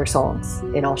people in other songs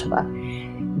in ottava.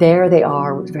 There they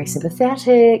are very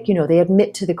sympathetic, they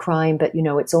admit to the crime, but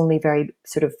it's only very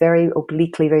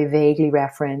obliquely, very vaguely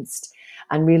referenced.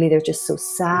 And really they're just so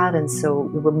sad and so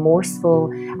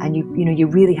remorseful, and you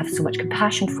really have so much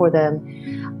compassion for them.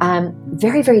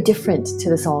 Very, very different to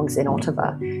the songs in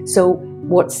ottava. So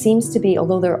what seems to be,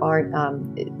 although there aren't,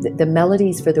 the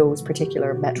melodies for those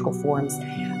particular metrical forms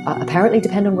apparently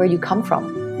depend on where you come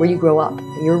from, where you grow up,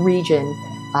 your region.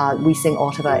 We sing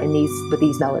ottava with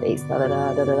these melodies, da, da,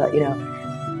 da, da,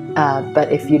 da,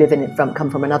 but if you come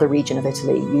from another region of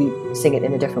Italy, you sing it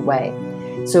in a different way.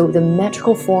 So the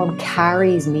metrical form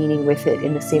carries meaning with it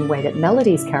in the same way that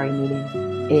melodies carry meaning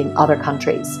in other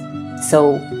countries.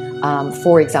 So,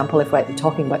 for example, if we're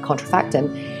talking about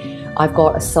contrafactum, I've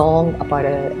got a song about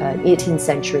an 18th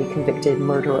century convicted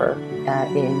murderer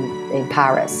in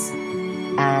Paris,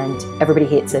 and everybody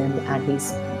hates him, and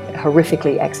he's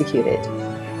horrifically executed.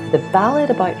 The ballad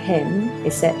about him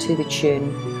is set to the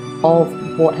tune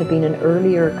of what had been an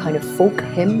earlier kind of folk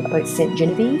hymn about Saint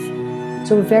Genevieve.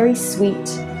 So a very sweet,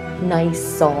 nice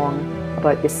song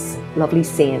about this lovely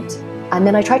saint. And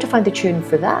then I tried to find the tune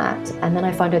for that, and then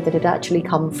I found out that it actually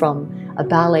come from a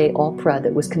ballet opera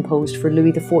that was composed for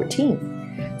Louis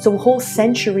XIV. So a whole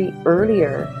century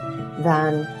earlier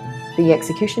than the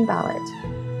execution ballad,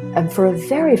 and for a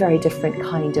very, very different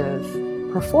kind of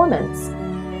performance.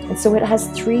 And so it has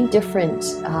three different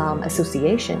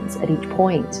associations at each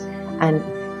point, and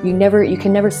you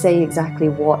can never say exactly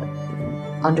what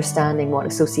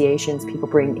associations people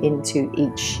bring into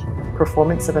each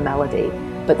performance of a melody,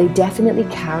 but they definitely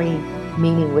carry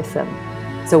meaning with them.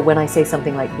 So when I say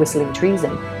something like whistling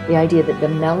treason, the idea that the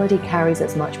melody carries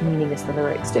as much meaning as the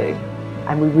lyrics do,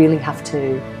 and we really have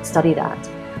to study that.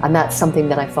 And that's something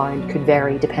that I found could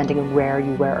vary depending on where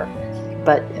you were.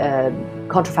 But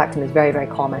contrafactum is very, very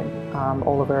common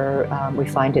all over. We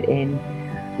find it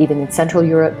even in Central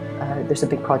Europe. There's a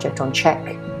big project on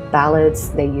Czech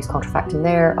ballads. They use contrafactum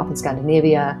there. Up in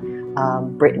Scandinavia,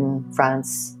 Britain,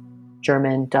 France,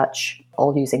 German, Dutch,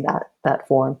 all using that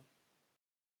form.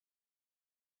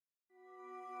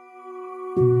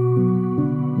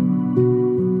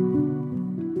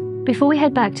 Before we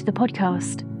head back to the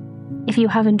podcast, if you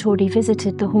haven't already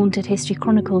visited the Haunted History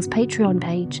Chronicles Patreon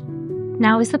page,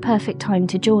 now is the perfect time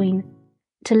to join,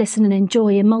 to listen and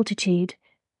enjoy a multitude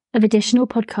of additional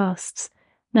podcasts,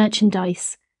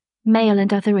 merchandise, mail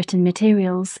and other written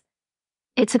materials.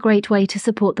 It's a great way to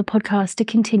support the podcast to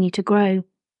continue to grow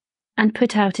and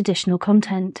put out additional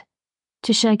content,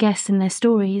 to share guests and their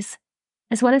stories,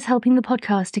 as well as helping the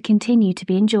podcast to continue to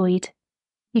be enjoyed.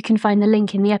 You can find the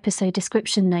link in the episode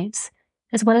description notes,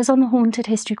 as well as on the Haunted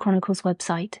History Chronicles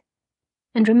website.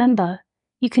 And remember,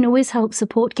 you can always help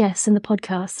support guests in the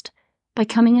podcast by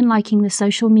coming and liking the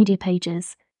social media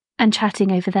pages and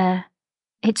chatting over there.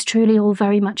 It's truly all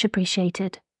very much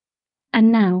appreciated.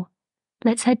 And now,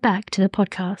 let's head back to the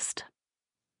podcast.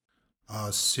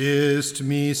 Assist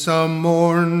me some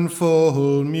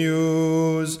mournful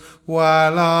muse,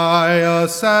 while I a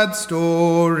sad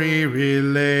story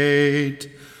relate.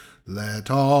 Let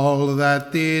all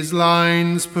that these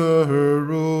lines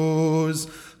peruse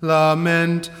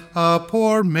lament a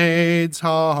poor maid's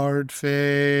hard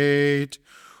fate,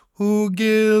 who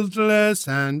guiltless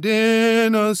and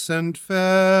innocent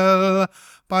fell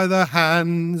by the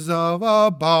hands of a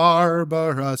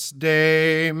barbarous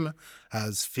dame,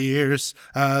 as fierce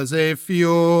as a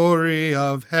fury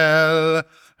of hell.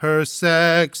 Her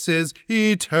sex is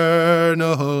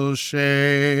eternal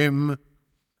shame.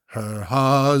 Her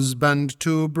husband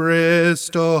to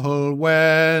Bristol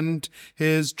went,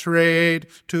 his trade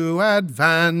to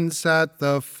advance at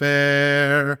the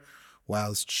fair,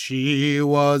 Whilst she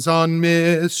was on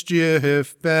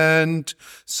mischief bent,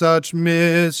 such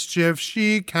mischief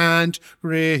she can't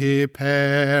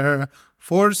repair.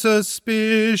 For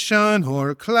suspicion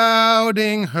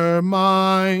o'erclouding her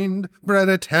mind, bred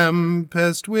a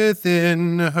tempest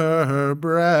within her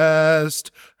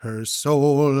breast. Her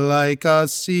soul, like a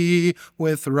sea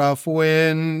with rough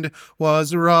wind,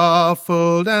 was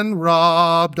ruffled and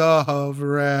robbed of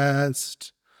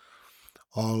rest.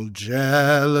 All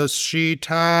jealous she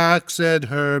taxed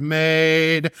her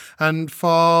maid, and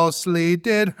falsely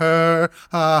did her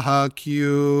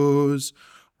accuse.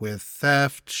 With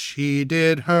theft she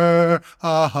did her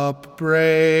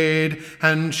upbraid,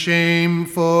 and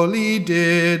shamefully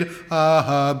did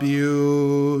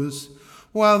abuse.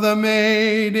 While the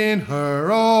maid in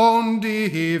her own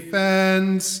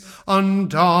defence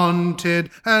undaunted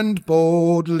and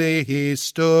boldly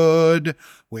stood,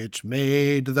 which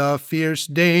made the fierce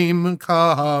dame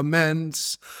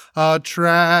commence a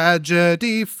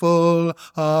tragedy full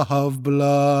of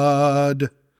blood.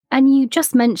 And you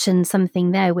just mentioned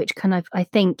something there, which kind of, I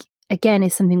think, again,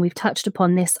 is something we've touched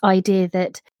upon, this idea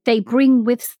that they bring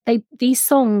with these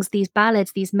songs, these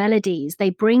ballads, these melodies, they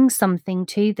bring something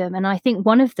to them. And I think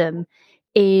one of them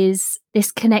is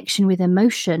this connection with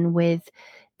emotion, with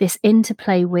this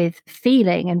interplay with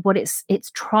feeling and what it's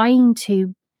trying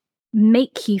to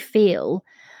make you feel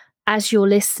as you're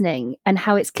listening, and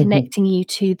how it's connecting you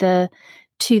to the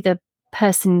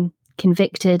person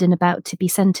convicted and about to be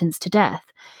sentenced to death.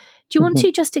 Do you want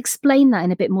to just explain that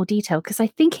in a bit more detail? Because I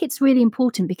think it's really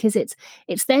important, because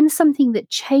it's then something that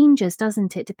changes,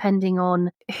 doesn't it, depending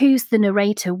on who's the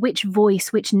narrator, which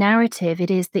voice, which narrative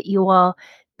it is that you are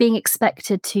being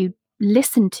expected to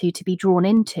listen to be drawn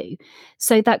into.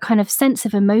 So that kind of sense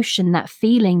of emotion, that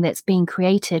feeling that's being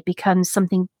created, becomes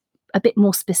something a bit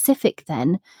more specific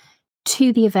then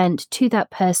to the event, to that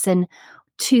person,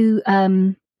 to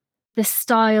the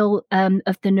style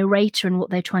of the narrator and what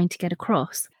they're trying to get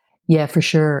across. Yeah, for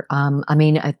sure. I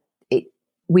mean,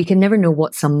 we can never know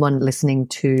what someone listening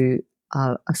to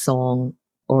a song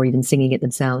or even singing it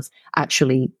themselves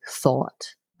actually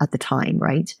thought at the time,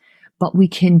 right? But we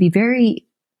can be very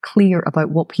clear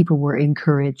about what people were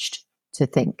encouraged to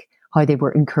think, how they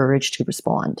were encouraged to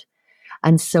respond.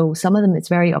 And so some of them, it's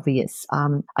very obvious.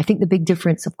 I think the big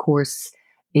difference, of course,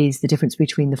 is the difference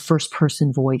between the first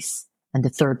person voice and the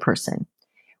third person.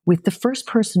 With the first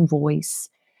person voice,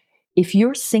 if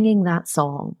you're singing that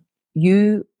song,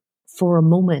 you, for a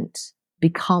moment,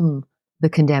 become the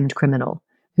condemned criminal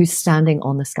who's standing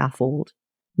on the scaffold,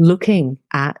 looking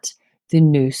at the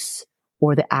noose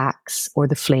or the axe or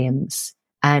the flames.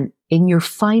 And in your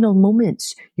final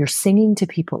moments, you're singing to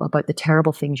people about the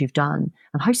terrible things you've done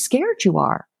and how scared you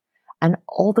are, and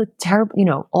all the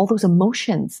terrible, all those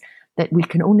emotions that we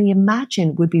can only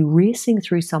imagine would be racing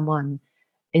through someone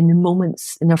in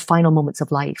their final moments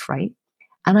of life, right?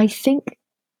 And I think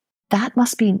that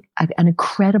must be an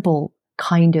incredible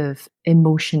kind of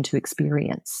emotion to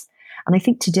experience. And I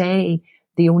think today,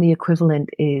 the only equivalent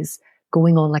is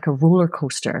going on like a roller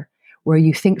coaster where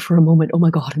you think for a moment, oh my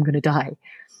God, I'm going to die.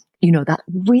 That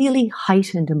really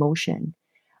heightened emotion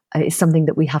is something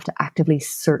that we have to actively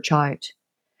search out.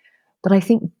 But I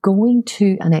think going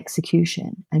to an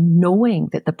execution and knowing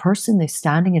that the person that's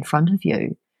standing in front of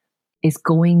you is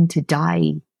going to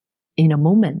die in a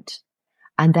moment,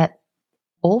 and that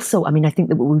also, I think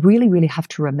that what we really, really have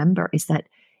to remember is that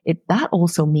that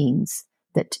also means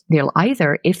that they'll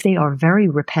either, if they are very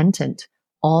repentant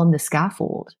on the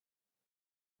scaffold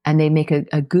and they make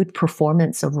a good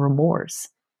performance of remorse,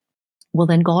 well,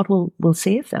 then God will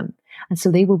save them. And so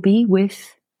they will be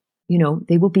with,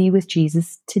 they will be with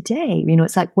Jesus today.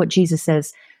 It's like what Jesus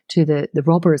says to the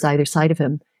robbers either side of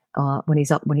him when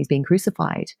he's being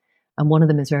crucified. And one of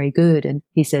them is very good. And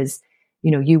he says,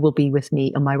 you will be with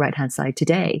me on my right hand side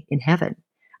today in heaven.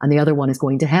 And the other one is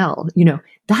going to hell.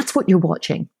 That's what you're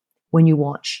watching when you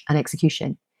watch an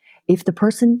execution. If the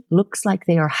person looks like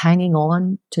they are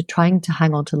trying to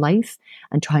hang on to life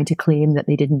and trying to claim that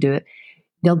they didn't do it,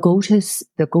 they'll go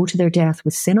to their death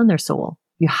with sin on their soul.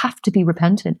 You have to be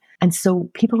repentant. And so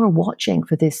people are watching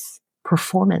for this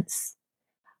performance.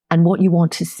 And what you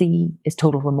want to see is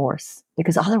total remorse,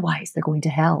 because otherwise they're going to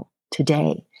hell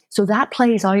today. So that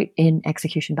plays out in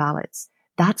execution ballads.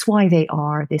 That's why they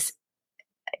are this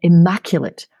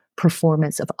immaculate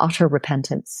performance of utter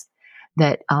repentance.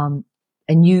 That, and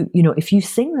if you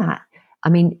sing that,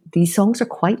 these songs are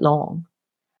quite long,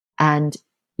 and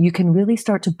you can really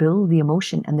start to build the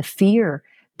emotion, and the fear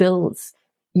builds,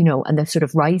 and the sort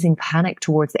of rising panic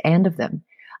towards the end of them.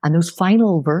 And those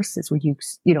final verses where you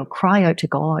cry out to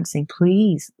God saying,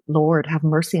 please, Lord, have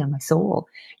mercy on my soul.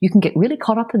 You can get really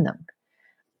caught up in them.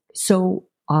 So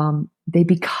they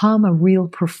become a real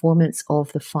performance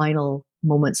of the final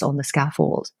moments on the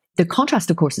scaffold. The contrast,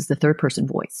 of course, is the third person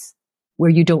voice, where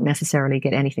you don't necessarily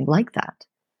get anything like that.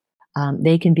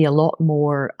 They can be a lot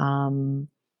more,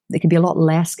 they can be a lot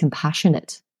less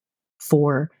compassionate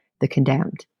for the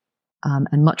condemned,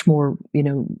 and much more,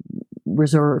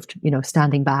 reserved,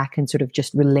 standing back and sort of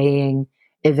just relaying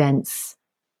events.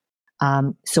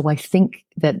 So I think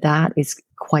that is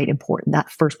quite important. That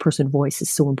first person voice is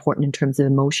so important in terms of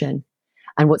emotion.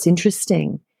 And what's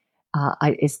interesting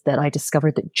is that I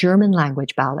discovered that German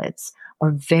language ballads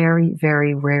are very,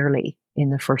 very rarely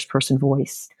in the first person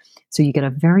voice. So you get a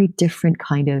very different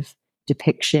kind of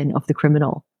depiction of the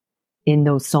criminal in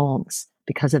those songs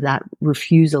because of that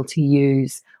refusal to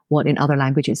use what in other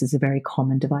languages is a very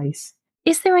common device.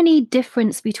 Is there any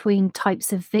difference between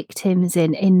types of victims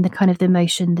in the kind of the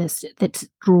emotion that's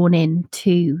drawn in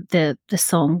to the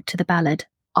song, to the ballad?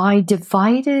 I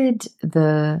divided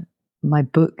my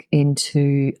book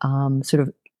into sort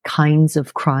of kinds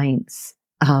of crimes.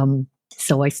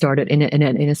 So I started in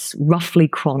a roughly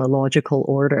chronological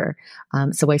order.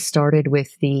 So I started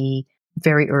with the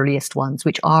very earliest ones,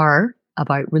 which are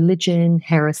about religion,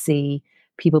 heresy,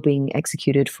 people being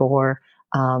executed for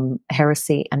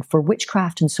heresy and for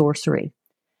witchcraft and sorcery.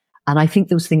 And I think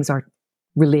those things are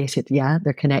related. Yeah,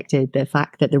 they're connected. The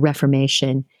fact that the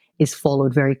Reformation is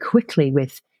followed very quickly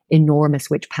with enormous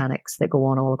witch panics that go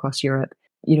on all across Europe.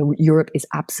 Europe is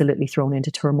absolutely thrown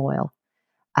into turmoil,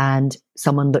 and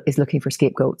someone is looking for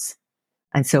scapegoats.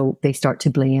 And so they start to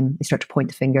blame, they start to point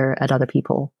the finger at other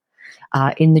people.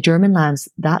 In the German lands,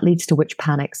 that leads to witch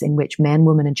panics in which men,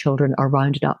 women, and children are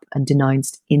rounded up and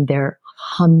denounced in their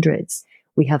hundreds.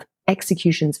 We have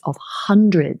executions of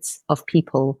hundreds of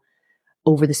people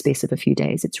over the space of a few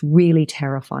days. It's really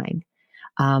terrifying.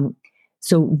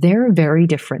 So they're very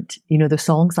different. The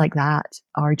songs like that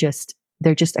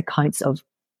they're just accounts of,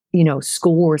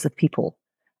 scores of people.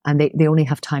 And they only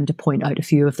have time to point out a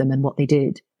few of them and what they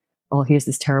did. Oh, here's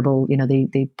this terrible,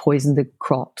 they poisoned the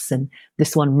crops, and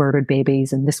this one murdered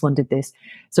babies, and this one did this.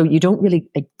 So you don't really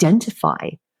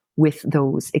identify with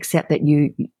those, except that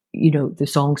the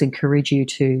songs encourage you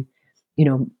to,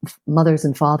 mothers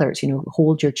and fathers,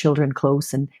 hold your children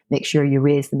close and make sure you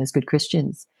raise them as good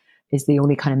Christians, is the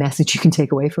only kind of message you can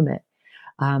take away from it.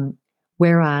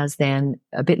 Whereas then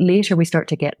a bit later, we start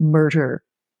to get murder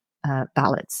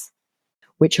ballads,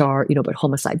 which are, about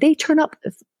homicide. They turn up.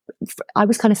 I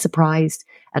was kind of surprised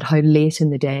at how late in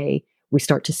the day we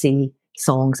start to see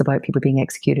songs about people being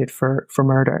executed for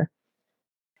murder.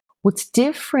 What's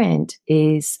different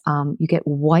is you get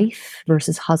wife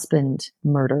versus husband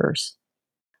murders,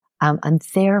 and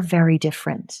they're very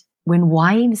different. When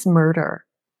wives murder,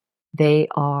 they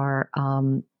are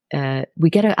we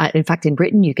get in fact in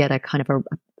Britain you get a kind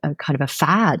of a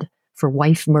fad for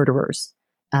wife murderers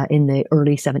in the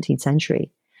early 17th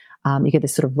century. You get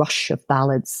this sort of rush of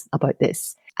ballads about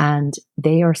this, and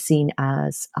they are seen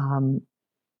as,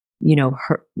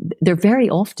 they're very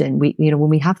often, when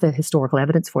we have the historical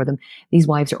evidence for them, these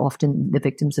wives are often the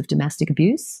victims of domestic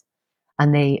abuse,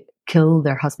 and they kill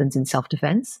their husbands in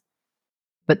self-defense.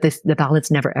 But the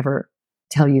ballads never ever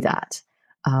tell you that.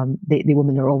 The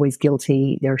women are always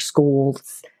guilty. They're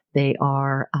scolds. They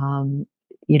are,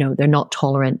 they're not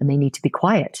tolerant, and they need to be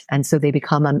quiet. And so they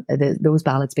become, those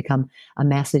ballads become a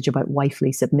message about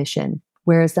wifely submission.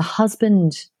 Whereas the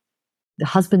husbands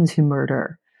who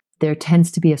murder, there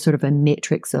tends to be a sort of a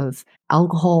matrix of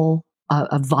alcohol,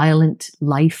 a violent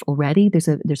life already. There's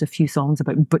a few songs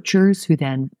about butchers who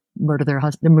then murder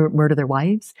their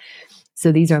wives.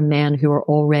 So these are men who are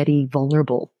already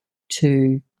vulnerable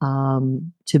to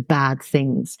bad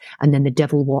things, and then the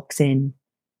devil walks in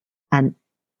and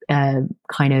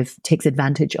kind of takes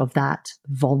advantage of that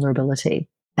vulnerability,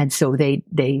 and so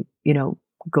they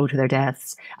go to their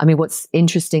deaths. I mean, what's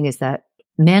interesting is that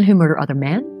men who murder other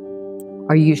men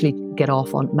are usually get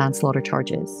off on manslaughter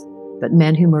charges, but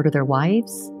men who murder their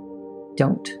wives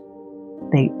don't.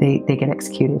 They get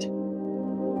executed.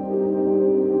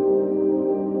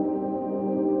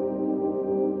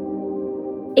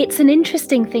 It's an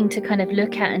interesting thing to kind of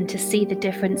look at and to see the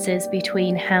differences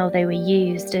between how they were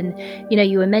used. And,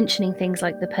 you were mentioning things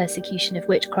like the persecution of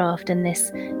witchcraft and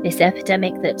this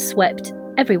epidemic that swept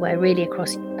everywhere, really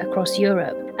across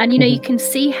Europe. And, you can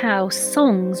see how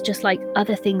songs, just like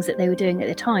other things that they were doing at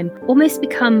the time, almost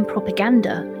become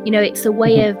propaganda. It's a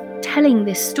way of telling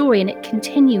this story and it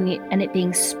continuing it and it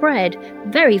being spread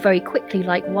very, very quickly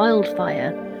like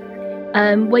wildfire.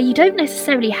 where you don't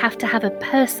necessarily have to have a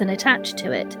person attached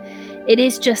to it. It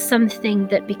is just something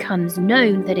that becomes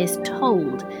known, that is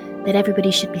told, that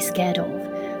everybody should be scared of,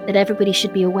 that everybody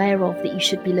should be aware of, that you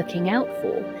should be looking out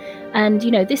for. And,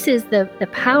 this is the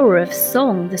power of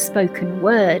song, the spoken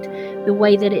word, the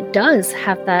way that it does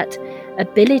have that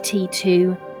ability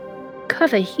to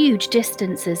cover huge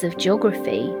distances of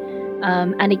geography.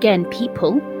 And again,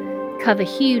 people cover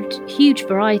huge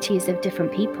varieties of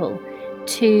different people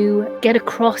to get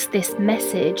across this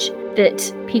message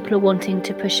that people are wanting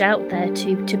to push out there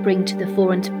to bring to the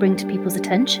fore and to bring to people's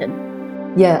attention.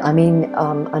 Yeah, I mean,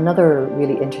 another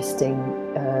really interesting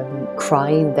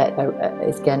crime that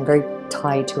is again very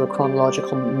tied to a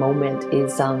chronological moment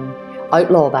is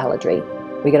outlaw balladry.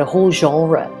 We get a whole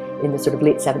genre in the sort of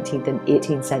late 17th and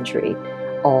 18th century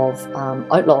of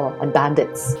outlaw and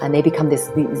bandits, and they become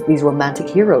these romantic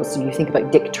heroes. So you think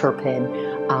about Dick Turpin,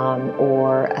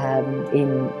 or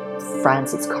in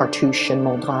France it's Cartouche and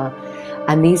Mondrian,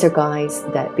 and these are guys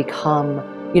that become,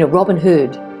 Robin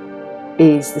Hood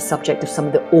is the subject of some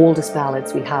of the oldest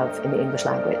ballads we have in the English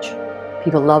language.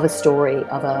 People love a story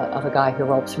of a guy who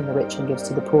robs from the rich and gives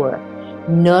to the poor.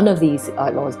 None of these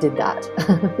outlaws did that,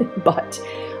 but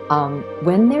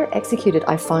when they're executed,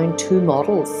 I found two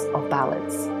models of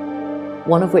ballads,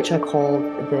 one of which I call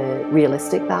the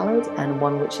realistic ballad and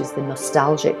one which is the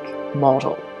nostalgic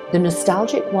model. The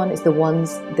nostalgic one is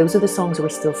those are the songs we're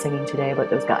still singing today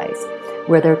about those guys,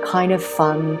 where they're kind of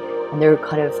fun and they're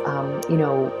kind of,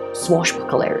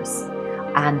 swashbucklers,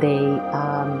 and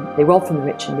they rob from the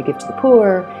rich and they give to the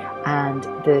poor, and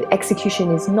the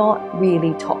execution is not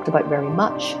really talked about very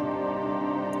much.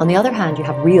 On the other hand, you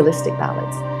have realistic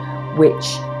ballads, which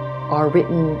are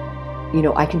written,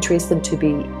 I can trace them to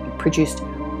be produced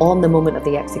on the moment of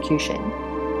the execution,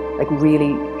 like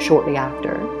really shortly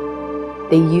after.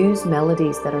 They use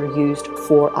melodies that are used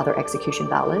for other execution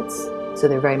ballads, so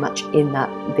they're very much in that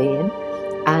vein,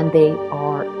 and they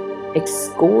are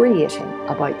excoriating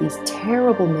about these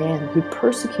terrible men who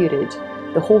persecuted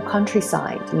the whole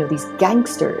countryside, these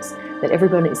gangsters that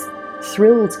everyone is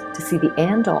thrilled to see the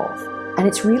end of. And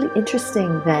it's really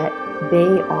interesting that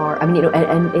they are, and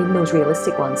in those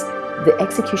realistic ones, the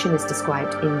execution is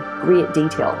described in great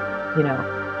detail,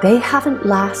 They haven't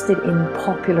lasted in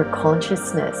popular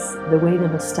consciousness the way the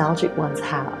nostalgic ones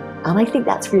have. And I think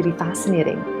that's really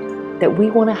fascinating, that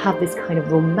we want to have this kind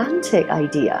of romantic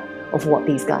idea of what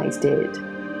these guys did,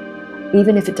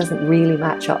 even if it doesn't really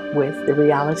match up with the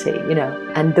reality,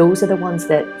 And those are the ones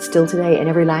that still today, in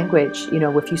every language,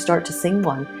 if you start to sing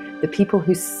one, the people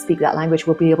who speak that language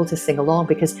will be able to sing along,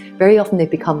 because very often they've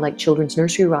become like children's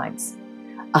nursery rhymes.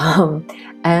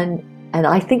 And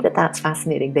I think that that's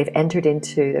fascinating. They've entered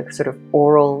into a sort of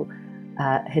oral,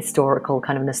 historical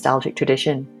kind of nostalgic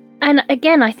tradition. And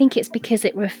again, I think it's because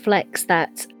it reflects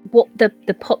that what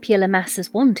the popular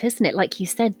masses want, isn't it? Like you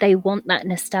said, they want that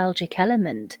nostalgic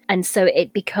element. And so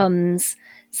it becomes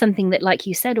something that, like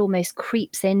you said, almost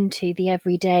creeps into the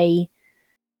everyday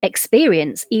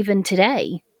experience, even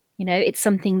today. It's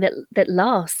something that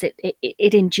lasts,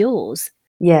 it endures.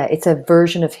 Yeah, it's a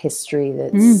version of history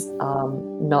that's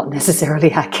not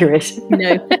necessarily accurate.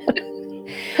 No.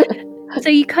 So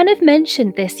you kind of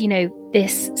mentioned this,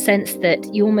 this sense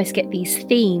that you almost get these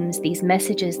themes, these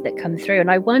messages that come through. And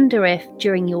I wonder if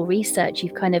during your research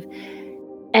you've kind of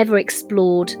ever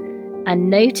explored and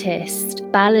noticed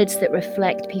ballads that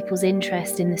reflect people's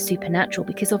interest in the supernatural,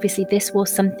 because obviously this was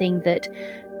something that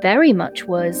very much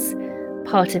was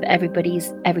part of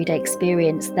everybody's everyday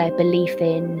experience, their belief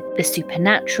in the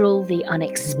supernatural, the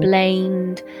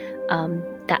unexplained,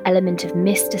 that element of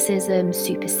mysticism,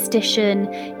 superstition.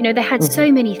 They had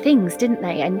so many things, didn't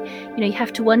they? And you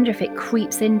have to wonder if it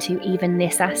creeps into even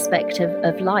this aspect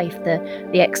of life,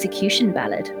 the execution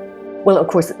ballad. Well, of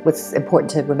course, what's important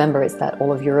to remember is that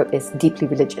all of Europe is deeply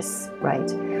religious,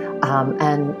 right?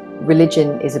 And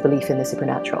religion is a belief in the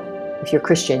supernatural. If you're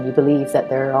Christian, you believe that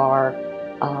there are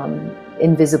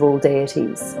invisible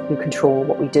deities who control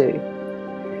what we do.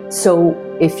 So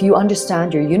if you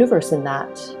understand your universe in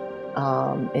that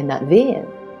vein,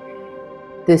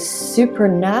 the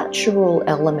supernatural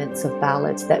elements of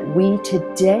ballads that we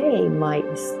today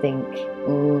might think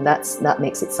that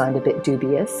makes it sound a bit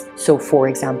dubious. So, for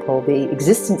example, the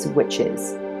existence of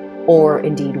witches, or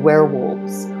indeed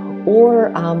werewolves,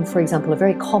 or for example, a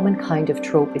very common kind of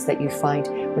trope is that you find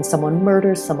when someone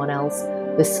murders someone else,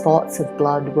 the spots of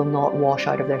blood will not wash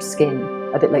out of their skin,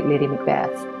 a bit like Lady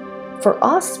Macbeth. For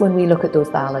us, when we look at those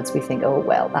ballads, we think, oh,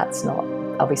 well, that's not,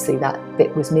 obviously that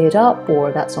bit was made up,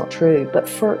 or that's not true. But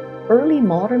for early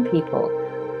modern people,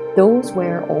 those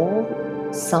were all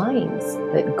signs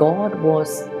that God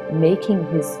was making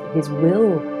his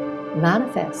will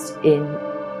manifest in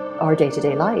our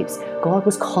day-to-day lives. God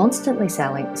was constantly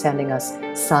sending us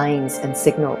signs and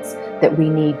signals that we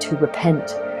need to repent,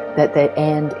 that the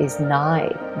end is nigh,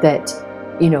 that,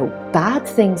 you know, bad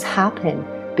things happen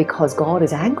because God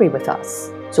is angry with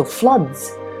us. So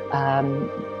floods,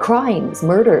 crimes,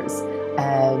 murders,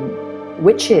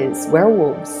 witches,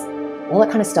 werewolves, all that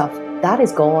kind of stuff, that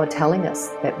is God telling us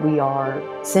that we are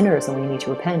sinners and we need to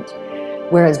repent.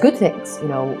 Whereas good things, you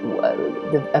know,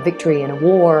 a victory in a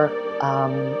war,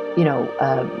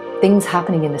 things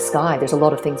happening in the sky, there's a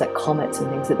lot of things like comets and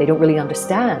things that they don't really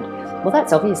understand. Well,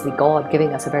 that's obviously God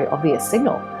giving us a very obvious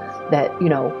signal that, you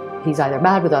know, he's either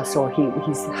mad with us or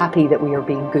he's happy that we are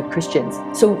being good Christians.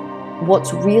 So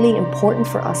what's really important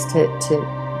for us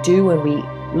to do when we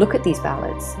look at these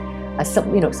ballads, as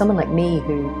someone like me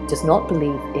who does not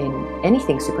believe in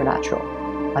anything supernatural,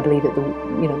 I believe that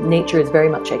nature is very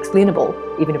much explainable,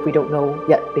 even if we don't know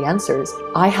yet the answers.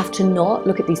 I have to not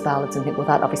look at these ballads and think, well,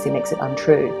 that obviously makes it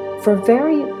untrue. For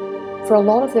a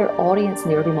lot of their audience in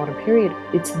the early modern period,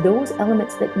 it's those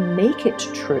elements that make it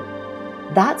true.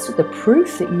 That's the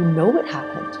proof that you know it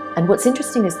happened. And what's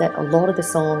interesting is that a lot of the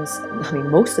songs,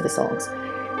 most of the songs,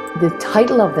 the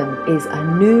title of them is a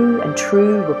new and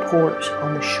true report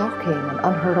on the shocking and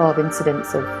unheard of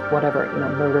incidents of whatever,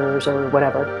 murders or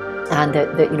whatever. And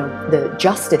the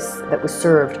justice that was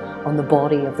served on the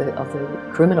body of the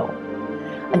criminal.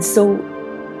 And so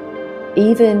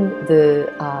even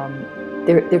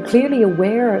they're clearly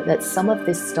aware that some of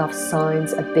this stuff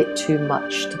sounds a bit too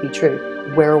much to be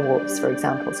true. Werewolves, for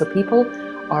example. So people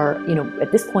are,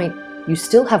 at this point, you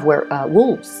still have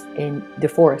wolves in the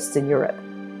forests in Europe.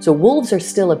 So wolves are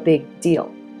still a big deal.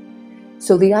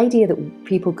 So the idea that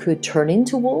people could turn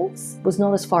into wolves was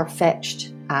not as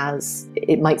far-fetched as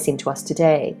it might seem to us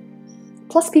today.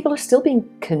 Plus, people are still being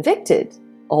convicted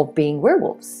of being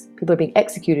werewolves. People are being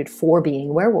executed for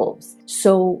being werewolves.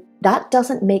 So that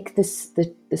doesn't make the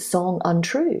song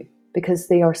untrue, because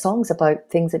they are songs about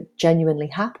things that genuinely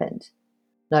happened.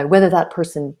 Now, whether that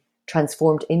person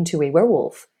transformed into a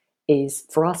werewolf is,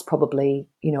 for us, probably,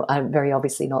 very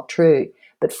obviously not true.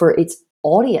 But for its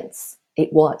audience,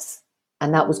 it was.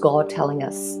 And that was God telling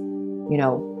us,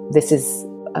 this is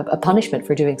a punishment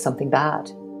for doing something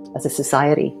bad as a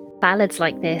society. Ballads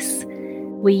like this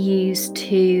we use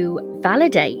to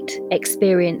validate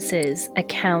experiences,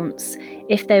 accounts.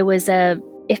 If there was a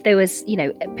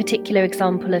particular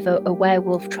example of a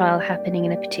werewolf trial happening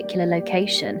in a particular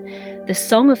location, the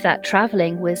song of that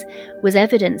traveling was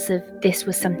evidence of this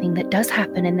was something that does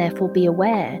happen, and therefore be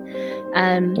aware.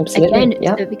 Again,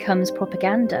 yeah. It becomes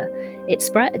propaganda. It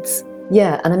spreads.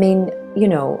 Yeah, and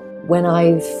when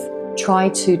I've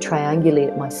tried to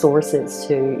triangulate my sources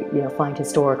to, find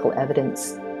historical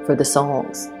evidence for the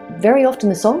songs, very often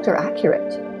the songs are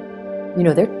accurate.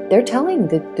 They're telling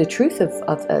the truth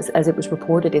of as it was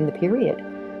reported in the period.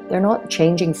 They're not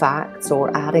changing facts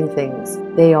or adding things.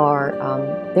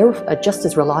 They're just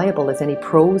as reliable as any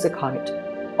prose account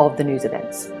of the news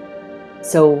events.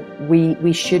 So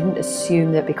we shouldn't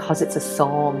assume that because it's a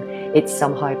song, it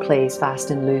somehow plays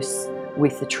fast and loose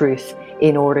with the truth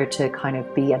in order to kind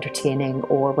of be entertaining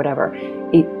or whatever.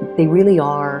 They really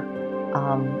are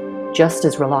just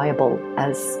as reliable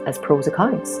as prose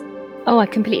accounts. Oh, I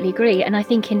completely agree. And I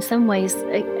think in some ways,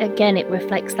 again, it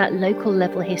reflects that local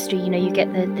level history. You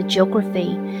get the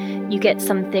geography, you get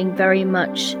something very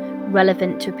much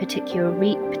relevant to a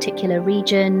particular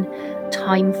region,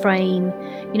 time frame.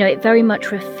 It very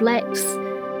much reflects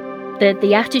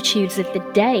the attitudes of the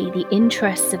day, the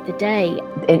interests of the day.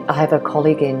 I have a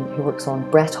colleague who works on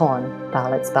Breton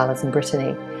ballads in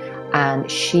Brittany, and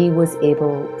she was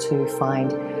able to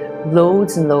find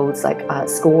loads and loads, like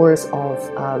scores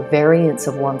of variants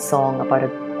of one song about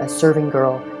a serving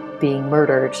girl being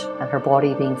murdered and her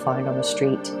body being found on the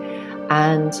street.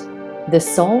 And the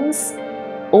songs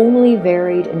only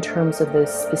varied in terms of the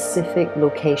specific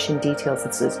location details.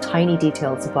 It's those tiny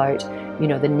details about,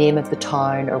 the name of the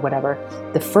town or whatever.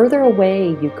 The further away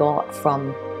you got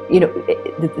from,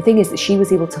 the thing is that she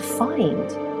was able to find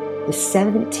the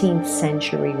 17th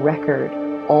century record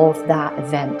of that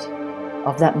event,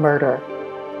 of that murder,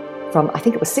 from, I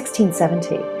think it was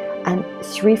 1670. And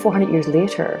 300-400 years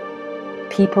later,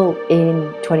 people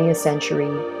in 20th century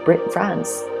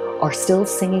France are still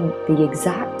singing the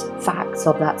exact facts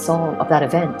of that song, of that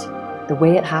event, the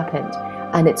way it happened.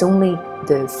 And it's only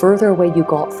the further away you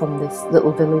got from this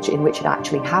little village in which it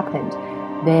actually happened,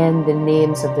 then the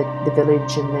names of the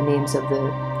village and the names of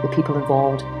the people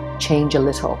involved change a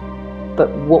little. But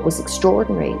what was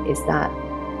extraordinary is that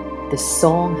the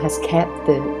song has kept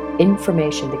the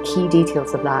information, the key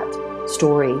details of that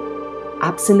story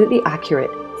absolutely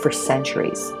accurate for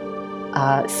centuries.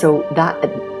 So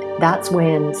that's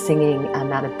when singing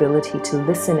and that ability to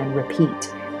listen and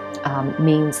repeat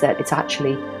means that it's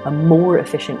actually a more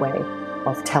efficient way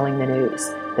of telling the news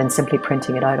than simply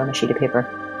printing it out on a sheet of paper.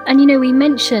 And, we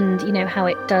mentioned, how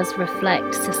it does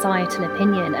reflect societal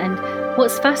opinion. And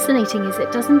what's fascinating is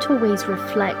it doesn't always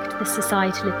reflect the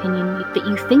societal opinion that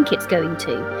you think it's going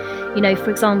to.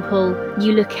 For example,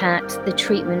 you look at the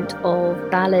treatment of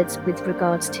ballads with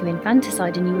regards to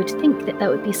infanticide, and you would think that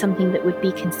would be something that would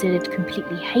be considered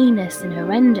completely heinous and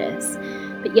horrendous.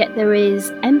 But yet there is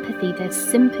empathy, there's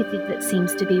sympathy that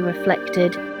seems to be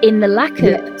reflected in the lack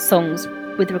of songs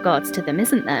with regards to them,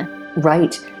 isn't there?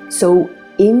 Right. So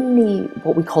in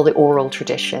what we call the oral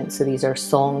tradition, so these are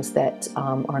songs that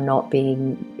are not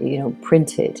being,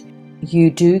 printed,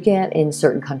 you do get in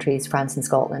certain countries, France and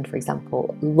Scotland, for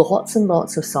example, lots and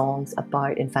lots of songs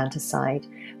about infanticide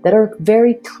that are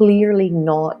very clearly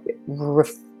not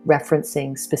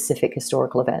referencing specific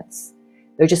historical events.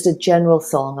 They're just a general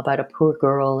song about a poor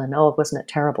girl and, oh, wasn't it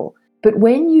terrible? But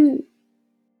when you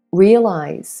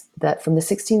realize that from the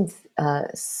 16th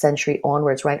century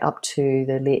onwards, right up to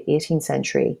the late 18th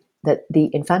century, that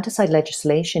the infanticide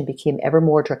legislation became ever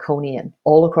more draconian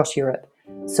all across Europe.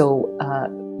 So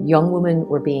young women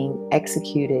were being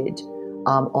executed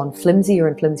on flimsier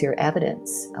and flimsier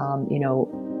evidence,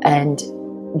 and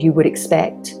you would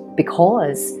expect,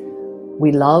 because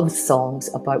we love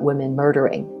songs about women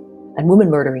murdering and women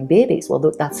murdering babies, well,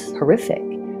 that's horrific.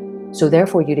 So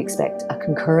therefore you'd expect a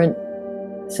concurrent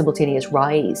simultaneous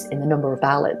rise in the number of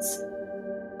ballads,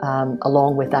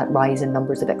 along with that rise in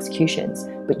numbers of executions.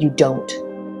 But you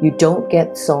don't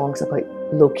get songs about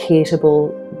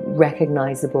locatable,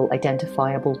 recognizable,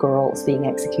 identifiable girls being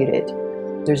executed.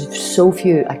 There's so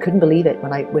few. I couldn't believe it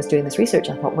when I was doing this research.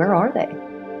 I thought, where are they?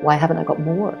 Why haven't I got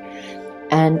more?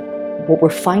 And what we're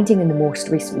finding in the most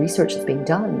recent research that's being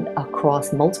done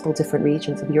across multiple different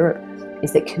regions of Europe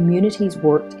is that communities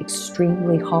worked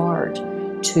extremely hard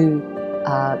to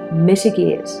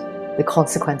mitigate the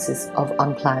consequences of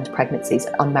unplanned pregnancies,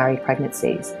 unmarried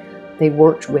pregnancies. They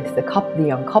worked with the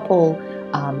young couple.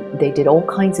 They did all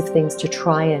kinds of things to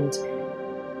try and,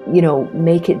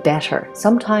 make it better.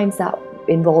 Sometimes that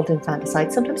involved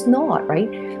infanticide, sometimes not, right?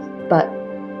 But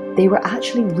they were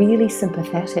actually really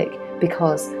sympathetic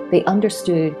because they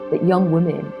understood that young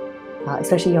women,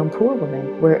 especially young poor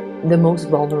women, were the most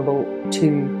vulnerable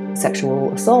to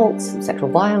sexual assaults, sexual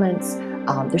violence.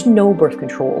 There's no birth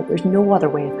control. There's no other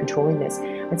way of controlling this.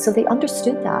 And so they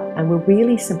understood that and were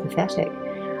really sympathetic.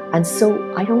 And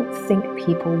so I don't think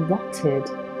people wanted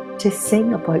to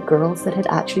sing about girls that had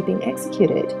actually been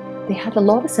executed. They had a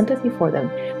lot of sympathy for them.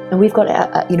 And we've got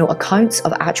accounts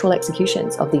of actual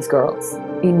executions of these girls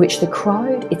in which the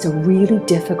crowd, it's a really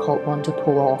difficult one to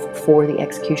pull off for the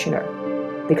executioner,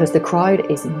 because the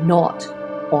crowd is not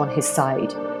on his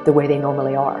side the way they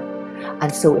normally are.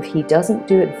 And so if he doesn't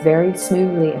do it very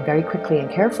smoothly and very quickly and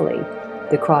carefully,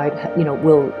 the crowd,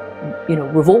 will,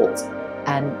 revolt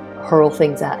and hurl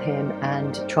things at him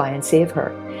and try and save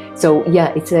her. So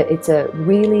yeah, it's a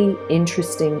really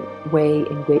interesting way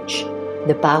in which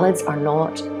the ballads are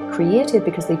not created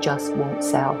because they just won't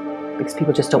sell, because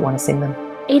people just don't want to sing them.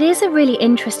 It is a really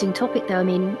interesting topic, though. I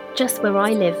mean, just where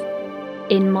I live,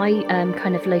 in my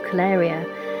kind of local area,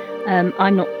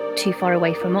 I'm not too far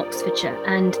away from Oxfordshire,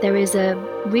 and there is a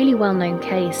really well-known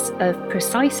case of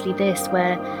precisely this,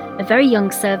 where a very young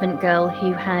servant girl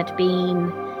who had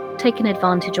been taken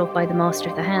advantage of by the master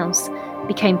of the house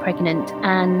became pregnant,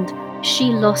 and she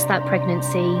lost that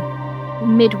pregnancy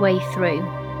midway through,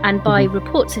 and by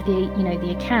reports of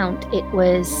the account, it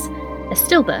was a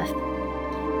stillbirth.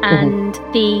 And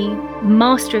the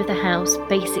master of the house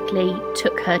basically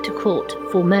took her to court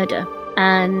for murder.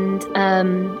 And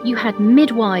you had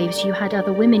midwives, you had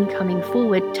other women coming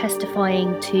forward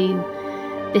testifying to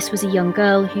this was a young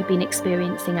girl who'd been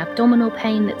experiencing abdominal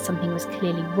pain, that something was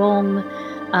clearly wrong,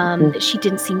 that she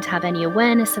didn't seem to have any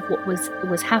awareness of what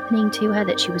was happening to her,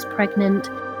 that she was pregnant.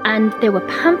 And there were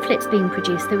pamphlets being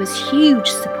produced. There was huge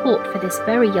support for this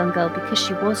very young girl because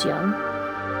she was young,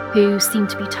 who seemed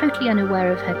to be totally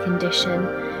unaware of her condition,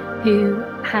 who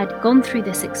had gone through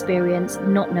this experience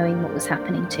not knowing what was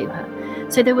happening to her.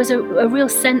 So there was a real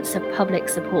sense of public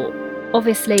support.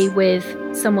 Obviously with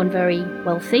someone very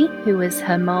wealthy, who was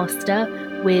her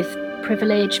master, with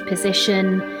privilege,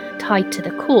 position, tied to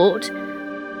the court,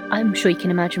 I'm sure you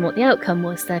can imagine what the outcome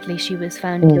was. Sadly, she was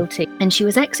found guilty and she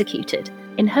was executed.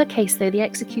 In her case, though, the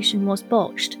execution was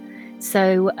botched.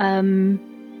 So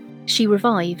she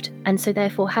revived. And so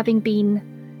therefore, having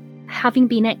having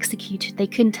been executed, they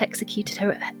couldn't execute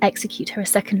her a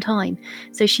second time.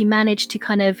 So she managed to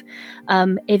kind of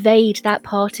evade that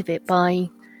part of it by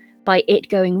it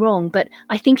going wrong. But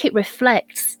I think it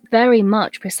reflects very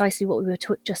much precisely what we were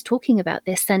just talking about,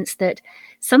 this sense that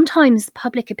sometimes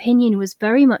public opinion was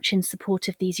very much in support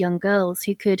of these young girls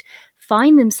who could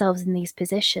find themselves in these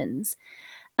positions.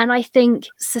 And I think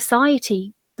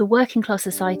society, the working class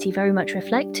society, very much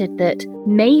reflected that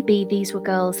maybe these were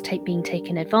girls being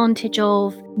taken advantage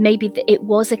of. Maybe it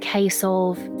was a case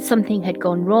of something had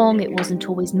gone wrong. It wasn't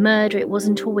always murder. It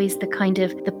wasn't always the kind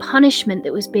of the punishment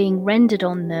that was being rendered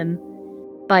on them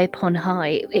by upon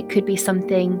high. It could be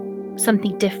something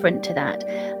different to that.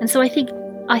 And so I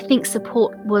think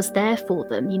support was there for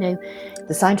them. You know,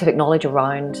 the scientific knowledge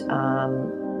around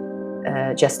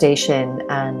gestation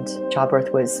and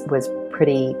childbirth was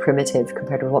pretty primitive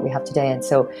compared to what we have today, and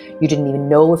so you didn't even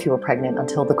know if you were pregnant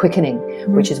until the quickening,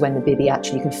 which is when the baby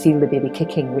actually, you can feel the baby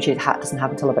kicking, which doesn't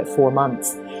happen until about 4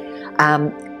 months.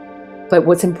 But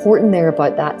what's important there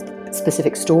about that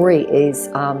specific story is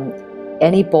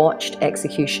any botched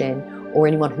execution or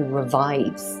anyone who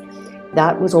revives,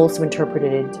 that was also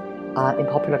interpreted in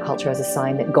popular culture as a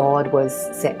sign that God was,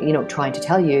 trying to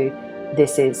tell you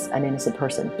this is an innocent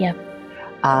person. Yeah.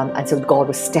 And so God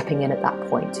was stepping in at that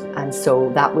point. And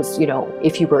so that was,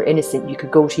 if you were innocent, you could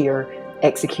go to your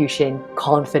execution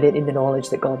confident in the knowledge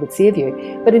that God would save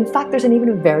you. But in fact, there's even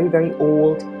a very, very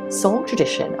old song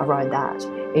tradition around that,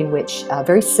 in which a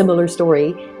very similar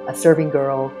story, a serving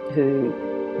girl who,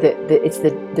 it's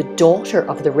the daughter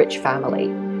of the rich family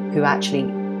who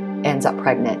actually ends up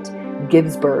pregnant,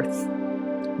 gives birth,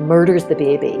 murders the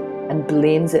baby, and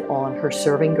blames it on her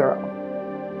serving girl.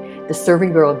 The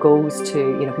serving girl goes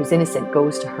to, who's innocent,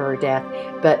 goes to her death.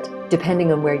 But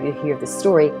depending on where you hear the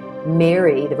story,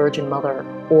 Mary, the Virgin Mother,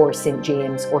 or St.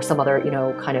 James, or some other,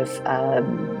 kind of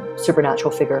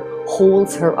supernatural figure,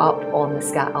 holds her up on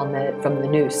from the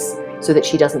noose so that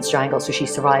she doesn't strangle. So she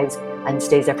survives and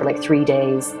stays there for like 3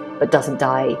 days, but doesn't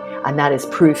die. And that is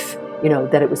proof,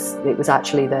 that it was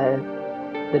actually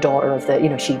the daughter of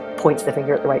she points the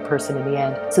finger at the right person in the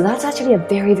end. So that's actually a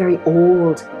very, very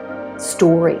old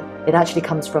story. It actually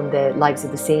comes from the Lives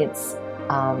of the Saints,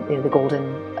 the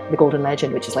Golden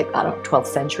Legend, which is like, 12th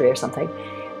century or something.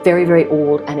 Very, very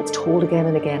old, and it's told again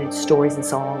and again in stories and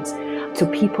songs. So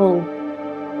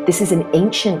this is an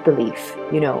ancient belief,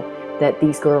 that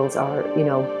these girls are,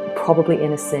 probably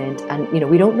innocent, and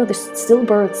we don't know. The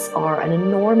stillbirths are an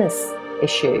enormous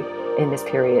issue in this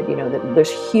period. That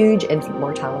there's huge infant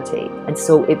mortality, and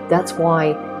so that's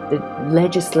why the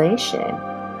legislation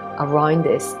around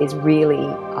this is really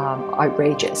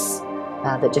outrageous.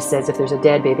 That just says if there's a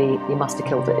dead baby, you must have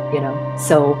killed it.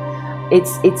 So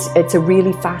it's a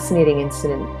really fascinating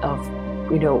incident of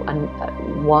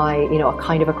why a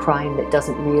kind of a crime that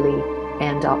doesn't really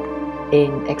end up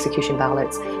in execution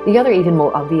ballots. The other even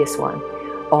more obvious one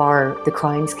are the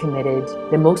crimes committed,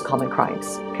 the most common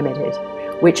crimes committed,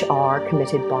 which are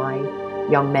committed by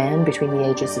young men between the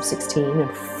ages of 16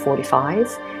 and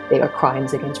 45. They are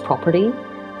crimes against property,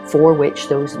 for which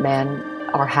those men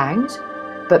are hanged.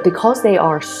 But because they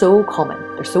are so common,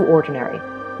 they're so ordinary,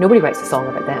 nobody writes a song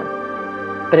about them.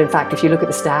 But in fact, if you look at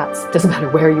the stats, it doesn't matter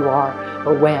where you are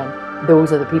or when,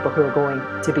 those are the people who are going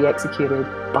to be executed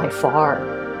by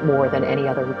far more than any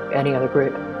other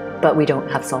group. But we don't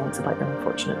have songs about them,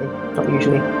 unfortunately, not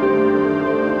usually.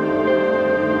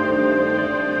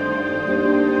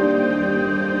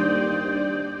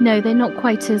 No, they're not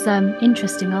quite as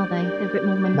interesting, are they? They're a bit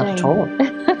more mundane. Not at all.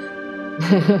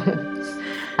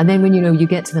 And then when you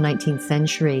get to the 19th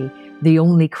century, the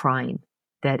only crime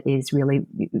that is really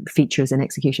features in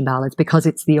execution ballots, because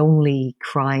it's the only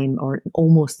crime, or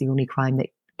almost the only crime, that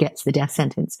gets the death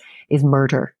sentence, is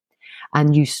murder.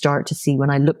 And you start to see, when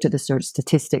I looked at the sort of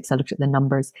statistics, I looked at the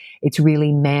numbers, it's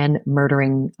really men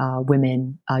murdering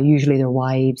women, usually their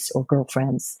wives or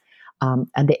girlfriends,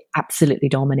 and they absolutely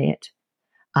dominate.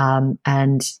 And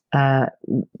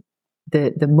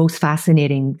the most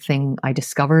fascinating thing I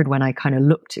discovered when I kind of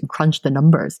looked and crunched the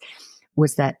numbers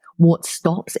was that what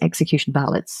stops execution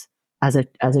ballots as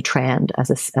a trend, as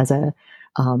a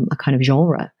kind of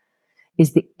genre,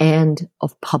 is the end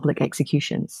of public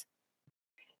executions.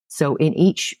 So in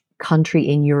each country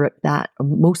in Europe,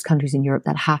 most countries in Europe,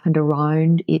 that happened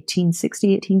around 1860,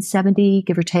 1870,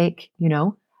 give or take,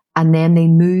 and then they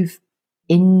move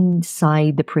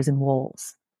inside the prison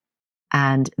walls,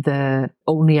 and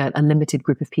only a limited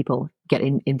group of people get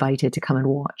invited to come and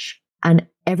watch. And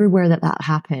everywhere that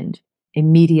happened,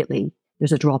 immediately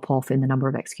there's a drop off in the number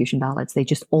of execution ballots. They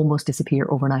just almost disappear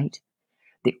overnight.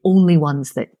 The only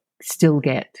ones that still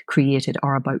get created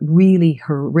are about really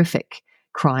horrific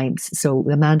crimes. So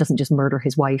the man doesn't just murder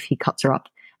his wife, he cuts her up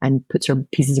and puts her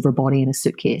pieces of her body in a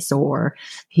suitcase, or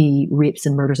he rapes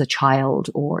and murders a child,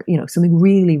 or, something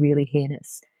really, really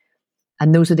heinous.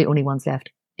 And those are the only ones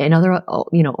left. In other, all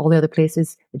the other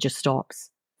places, it just stops.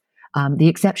 The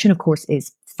exception, of course,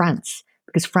 is France,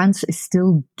 because France is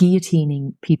still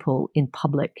guillotining people in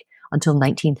public until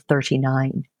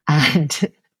 1939.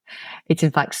 And it's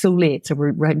in fact so late. So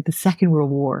we're right in the Second World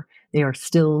War. They are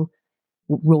still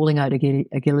rolling out a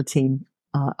guillotine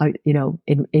out,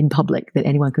 in public that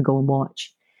anyone can go and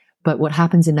watch. But what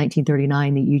happens in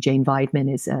 1939, that Eugene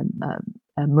Weidmann is a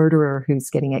murderer who's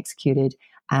getting executed,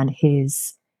 and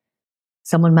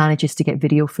someone manages to get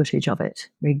video footage of it,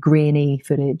 very grainy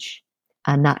footage,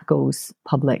 and that goes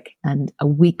public. And a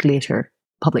week later,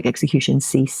 public executions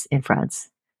cease in France.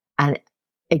 And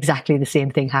exactly the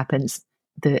same thing happens.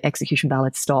 The execution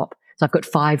ballads stop. So I've got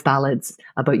 5 ballads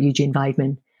about Eugene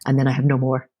Weidmann, and then I have no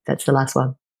more. That's the last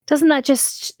one. Doesn't that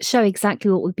just show exactly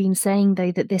what we've been saying,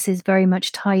 though, that this is very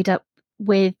much tied up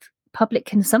with public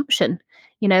consumption?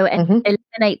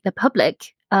 Eliminate the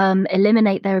public,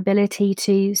 eliminate their ability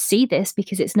to see this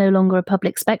because it's no longer a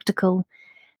public spectacle.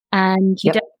 And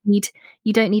you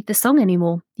don't need the song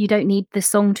anymore. You don't need the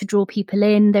song to draw people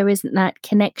in. There isn't that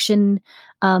connection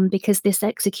because this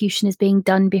execution is being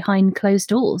done behind closed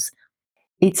doors.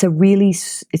 It's a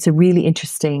really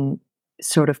interesting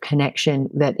sort of connection,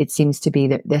 that it seems to be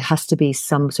that there has to be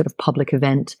some sort of public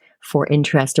event for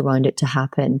interest around it to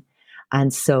happen.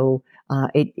 And so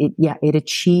it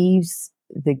achieves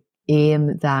the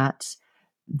aim that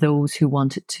those who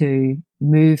wanted to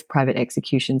move private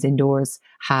executions indoors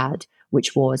had,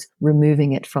 which was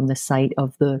removing it from the sight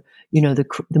of the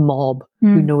mob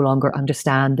who no longer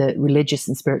understand the religious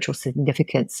and spiritual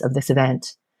significance of this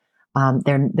event.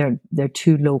 They're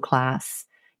too low class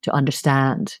to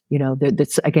understand.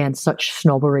 There's again such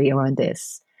snobbery around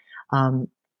this,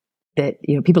 that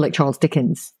people like Charles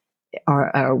Dickens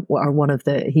are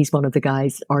he's one of the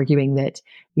guys arguing that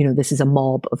this is a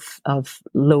mob of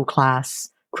low class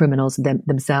criminals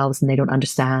themselves, and they don't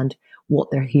understand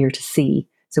what they're here to see.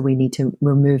 So we need to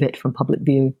remove it from public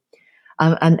view.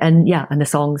 And the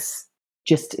songs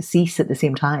just cease at the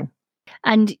same time.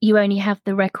 And you only have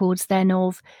the records then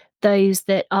of those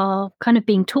that are kind of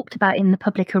being talked about in the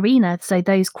public arena. So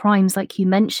those crimes, like you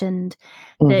mentioned,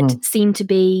 that seem to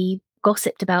be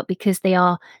gossiped about because they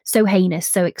are so heinous,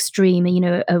 so extreme,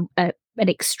 an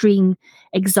extreme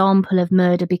example of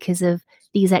murder because of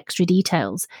these extra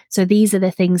details. So these are the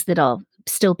things that are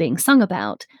still being sung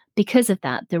about. Because of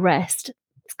that, the rest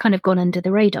has kind of gone under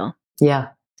the radar. Yeah.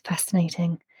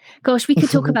 Fascinating. Gosh, we could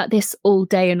talk about this all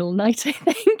day and all night, I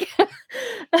think.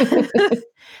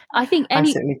 I think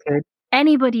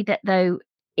anybody that, though,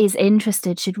 is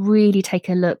interested should really take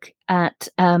a look at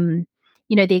the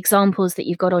examples that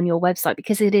you've got on your website,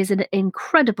 because it is an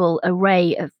incredible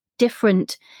array of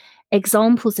different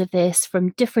examples of this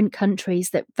from different countries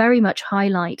that very much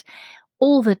highlight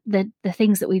all the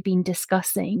things that we've been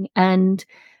discussing, and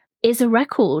is a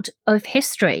record of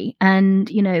history. And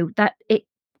that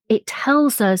it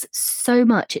tells us so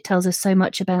much. It tells us so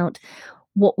much about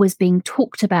what was being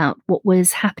talked about, what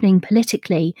was happening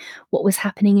politically, what was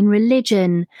happening in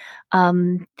religion,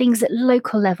 things at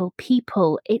local level,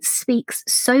 people. It speaks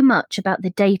so much about the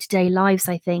day-to-day lives,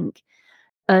 I think,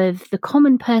 of the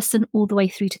common person all the way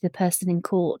through to the person in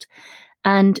court.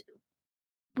 And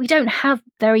we don't have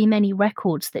very many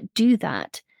records that do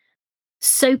that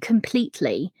so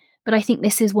completely. But I think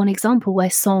this is one example where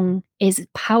song is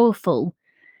powerful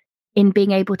in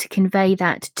being able to convey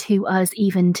that to us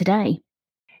even today.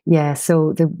 Yeah,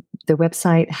 so the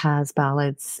website has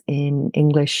ballads in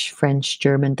English, French,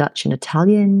 German, Dutch, and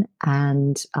Italian,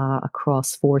 and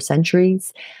across 4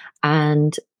 centuries.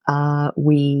 And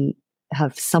we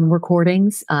have some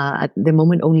recordings. At the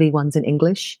moment, only ones in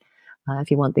English. If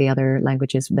you want the other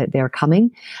languages, they're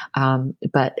coming.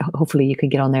 But hopefully you can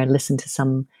get on there and listen to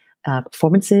some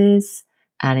performances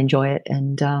and enjoy it,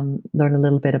 and learn a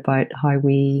little bit about how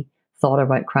we thought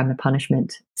about crime and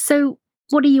punishment. So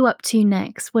what are you up to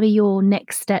next? What are your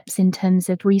next steps in terms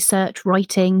of research,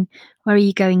 writing? Where are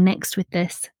you going next with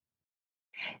this?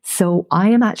 So I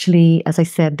am actually, as I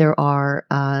said, there are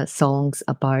songs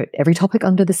about every topic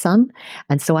under the sun.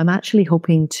 And so I'm actually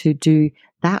hoping to do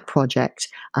that project,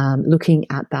 looking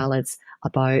at ballads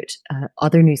about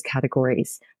other news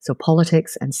categories. So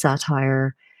politics and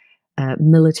satire,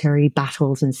 military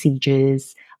battles and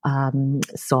sieges,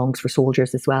 songs for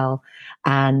soldiers as well,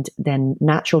 and then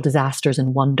natural disasters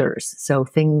and wonders. So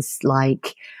things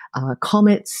like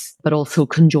comets, but also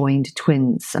conjoined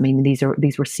twins. I mean, these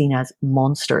were seen as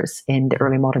monsters in the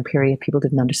early modern period. People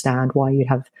didn't understand why you'd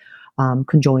have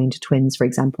conjoined twins, for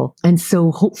example. And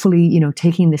so hopefully,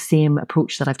 taking the same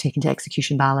approach that I've taken to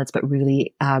execution ballads, but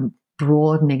really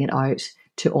broadening it out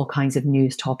to all kinds of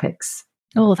news topics.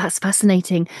 Oh, that's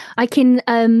fascinating. I can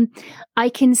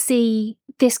see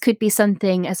this could be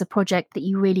something as a project that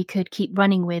you really could keep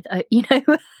running with,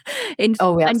 and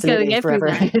going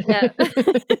everywhere. Yeah.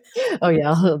 Oh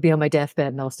yeah, I'll be on my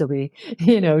deathbed and I'll still be,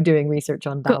 doing research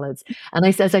on ballads. And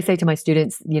as I say to my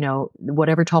students,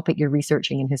 whatever topic you're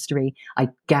researching in history, I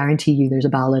guarantee you there's a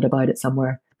ballad about it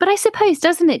somewhere. But I suppose,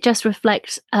 doesn't it just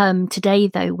reflect today,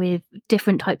 though, with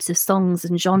different types of songs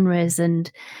and genres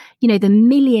and, the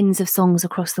millions of songs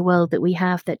across the world that we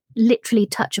have that literally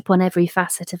touch upon every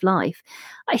facet of life?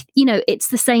 It's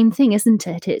the same thing, isn't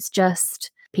it? It's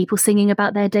just people singing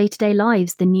about their day-to-day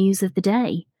lives, the news of the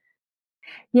day.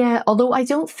 Yeah, although I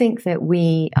don't think that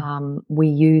we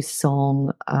use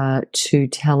song to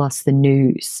tell us the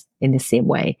news in the same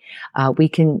way.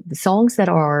 The songs that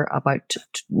are about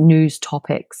news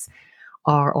topics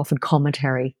are often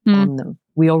commentary on them.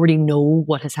 We already know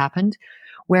what has happened.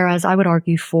 Whereas I would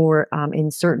argue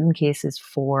in certain cases,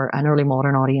 for an early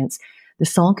modern audience, the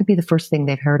song could be the first thing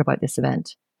they've heard about this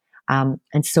event. And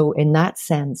so in that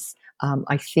sense,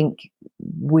 I think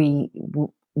we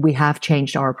have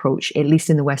changed our approach, at least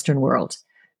in the Western world,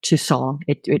 to song.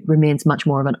 It remains much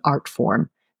more of an art form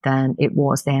than it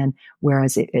was then.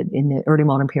 Whereas in the early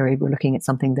modern period, we're looking at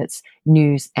something that's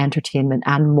news, entertainment,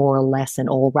 and moral lesson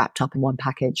all wrapped up in one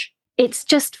package. It's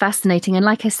just fascinating. And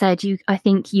like I said, I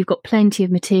think you've got plenty of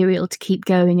material to keep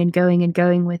going and going and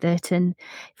going with it. And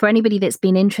for anybody that's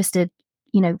been interested,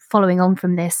 following on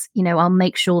from this, I'll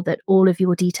make sure that all of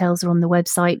your details are on the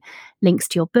website, links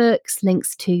to your books,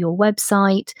 links to your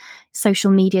website,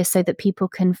 social media, so that people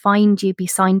can find you, be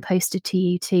signposted to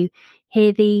you to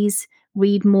hear these,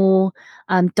 read more,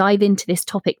 dive into this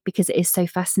topic because it is so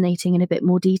fascinating in a bit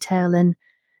more detail. And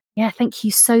yeah, thank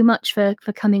you so much for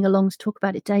coming along to talk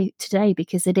about it today,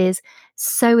 because it is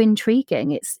so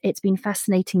intriguing. It's been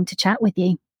fascinating to chat with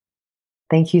you.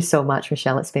 Thank you so much,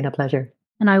 Michelle. It's been a pleasure.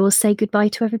 And I will say goodbye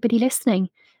to everybody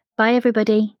listening. Bye,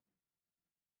 everybody.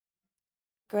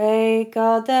 Great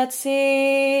God that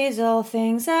sees all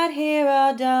things that here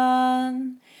are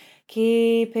done,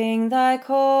 keeping thy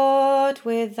court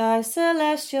with thy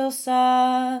celestial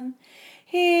Son,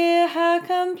 hear her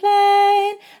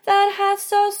complaint that hath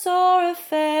so sore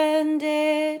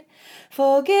offended.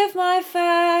 Forgive my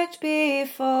fact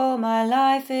before my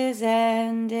life is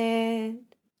ended.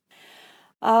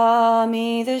 Ah,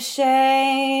 me the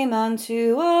shame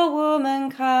unto all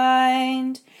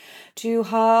womankind, to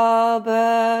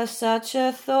harbour such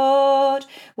a thought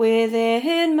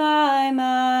within my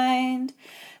mind,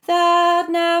 that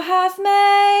now hath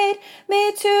made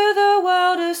me to the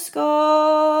world a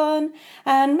scorn,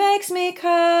 and makes me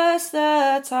curse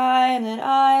the time that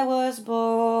I was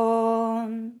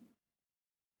born.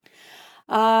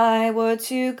 I would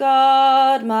to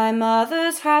God my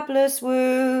mother's hapless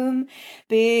womb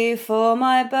before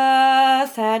my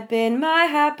birth had been my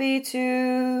happy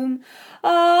tomb.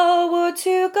 Oh, would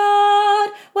to God,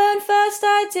 when first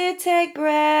I did take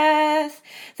breath,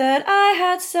 that I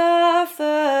had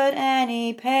suffered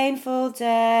any painful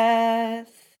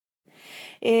death.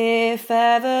 If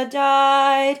ever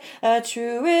died a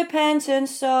true repentant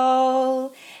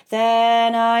soul,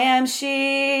 then I am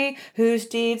she whose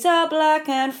deeds are black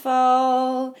and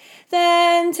foul.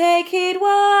 Then take heed,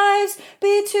 wives,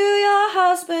 be to your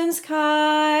husbands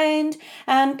kind,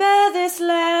 and bear this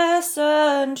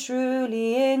lesson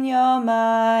truly in your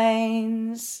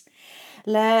minds.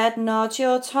 Let not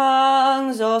your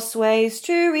tongues o'ersways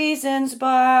true reason's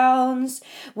bounds,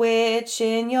 which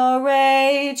in your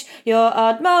rage your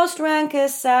utmost rancor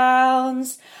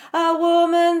sounds. A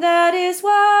woman that is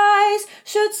wise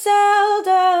should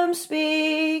seldom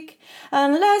speak,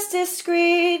 unless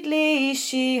discreetly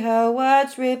she her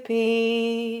words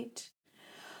repeat.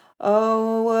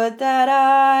 Oh, would that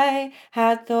I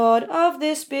had thought of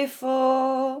this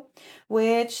before,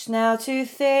 which now to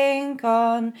think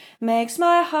on makes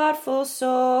my heart full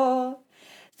sore.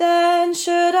 Then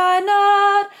should I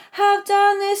not have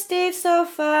done this deed so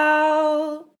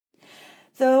foul,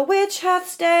 the which hath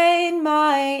stained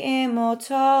my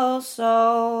immortal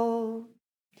soul.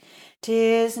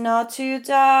 'Tis not to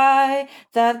die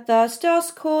that thus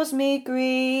dost cause me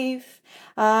grief.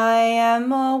 I am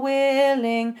more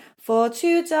willing for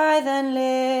to die than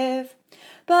live.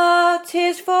 but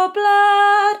 'tis for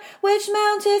blood which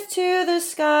mounteth to the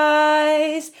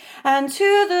skies, and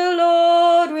to the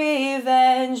Lord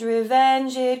revenge,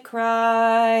 revenge it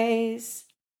cries.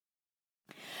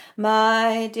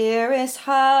 My dearest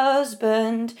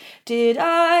husband did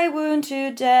I wound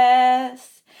to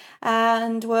death,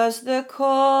 and was the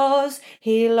cause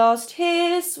he lost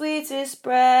his sweetest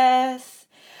breath.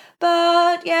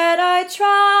 But yet I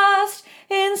trust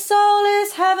in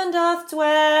solace heaven doth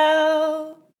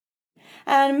dwell,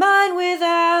 and mine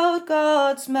without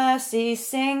God's mercy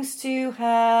sinks to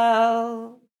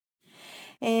hell.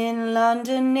 In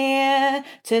London near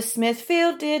to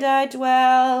Smithfield did I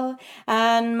dwell,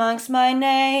 and 'mongst my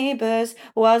neighbours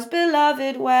was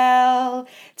beloved well,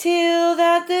 till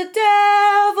that the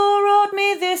devil wrought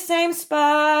me this same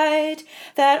spite,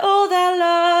 that all their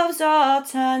loves are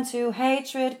turned to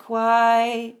hatred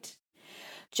quite.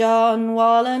 John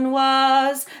Wallen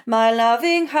was my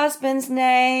loving husband's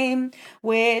name,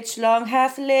 which long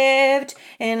hath lived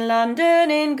in London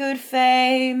in good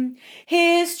fame.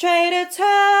 His trade a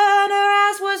turner,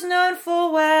 as was known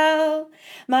full well,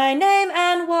 my name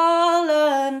and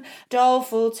Wallen,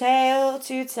 doleful tale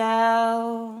to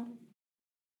tell.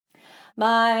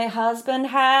 My husband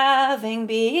having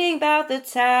been about the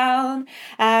town,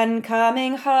 and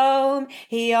coming home,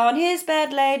 he on his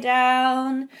bed lay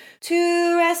down,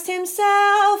 to rest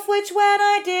himself, which when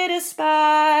I did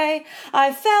espy,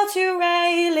 I fell to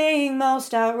railing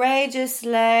most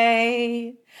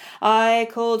outrageously. I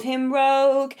called him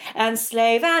rogue and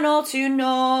slave and all to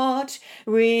naught,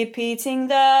 repeating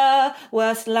the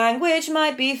worst language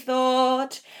might be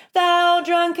thought. Thou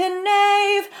drunken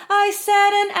knave, I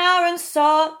said, an arrant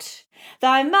sot,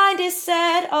 thy mind is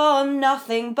set on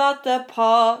nothing but the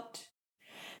pot.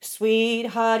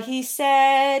 Sweetheart, he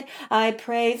said, I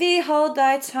pray thee hold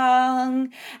thy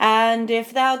tongue, and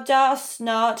if thou dost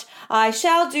not, I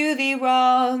shall do thee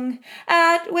wrong.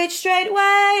 At which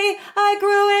straightway I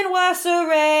grew in worse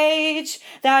rage,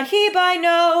 that he by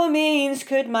no means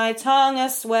could my tongue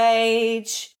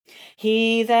assuage.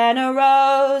 He then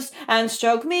arose and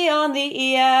stroked me on the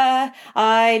ear.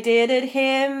 I did at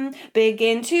him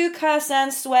begin to curse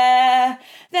and swear.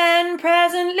 Then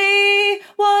presently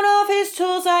one of his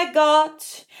tools I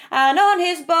got, and on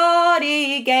his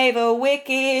body gave a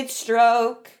wicked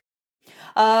stroke.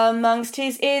 Amongst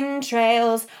his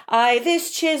entrails I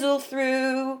this chisel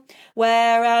threw,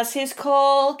 whereas his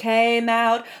caul came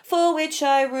out, for which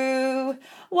I rue.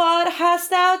 What hast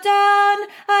thou done?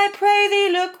 I pray thee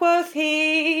look, quoth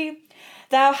he.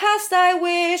 Thou hast thy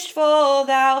wish, for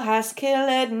thou hast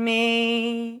killed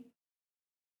me.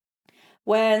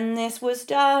 When this was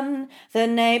done, the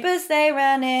neighbours they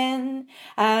ran in,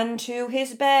 and to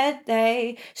his bed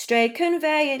they straight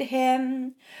conveyed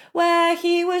him, where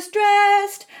he was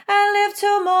dressed and lived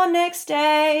till morn next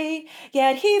day.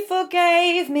 Yet he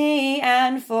forgave me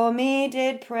and for me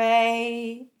did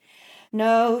pray.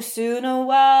 No sooner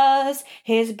was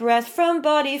his breath from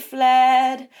body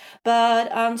fled,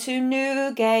 but unto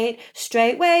Newgate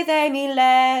straightway they me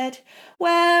led,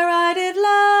 where I did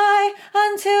lie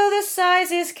until the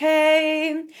sizes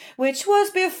came, which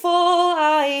was before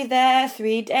I there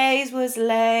 3 days was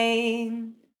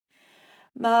lain.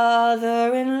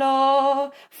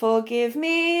 Mother-in-law, forgive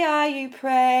me, I you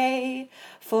pray,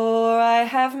 for I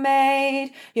have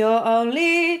made your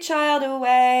only child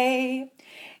away.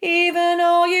 Even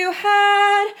all you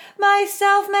had, my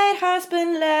self-made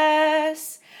husband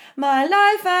less, my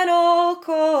life and all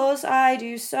cause I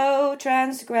do so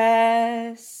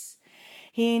transgress.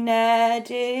 He ne'er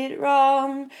did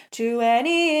wrong to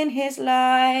any in his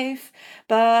life,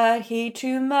 but he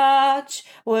too much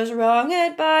was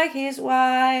wronged by his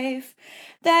wife.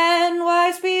 Then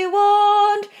wise be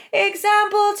warned,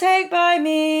 example take by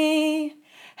me.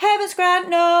 Heavens grant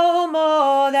no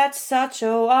more that such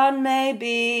a one may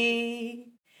be.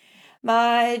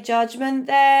 My judgment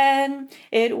then,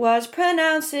 it was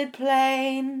pronounced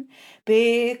plain,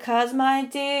 because my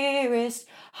dearest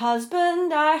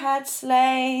husband I had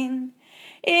slain.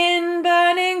 In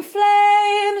burning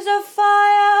flames of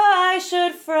fire I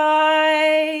should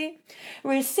fry.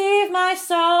 Receive my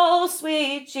soul,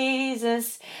 sweet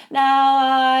Jesus, now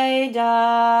I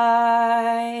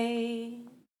die.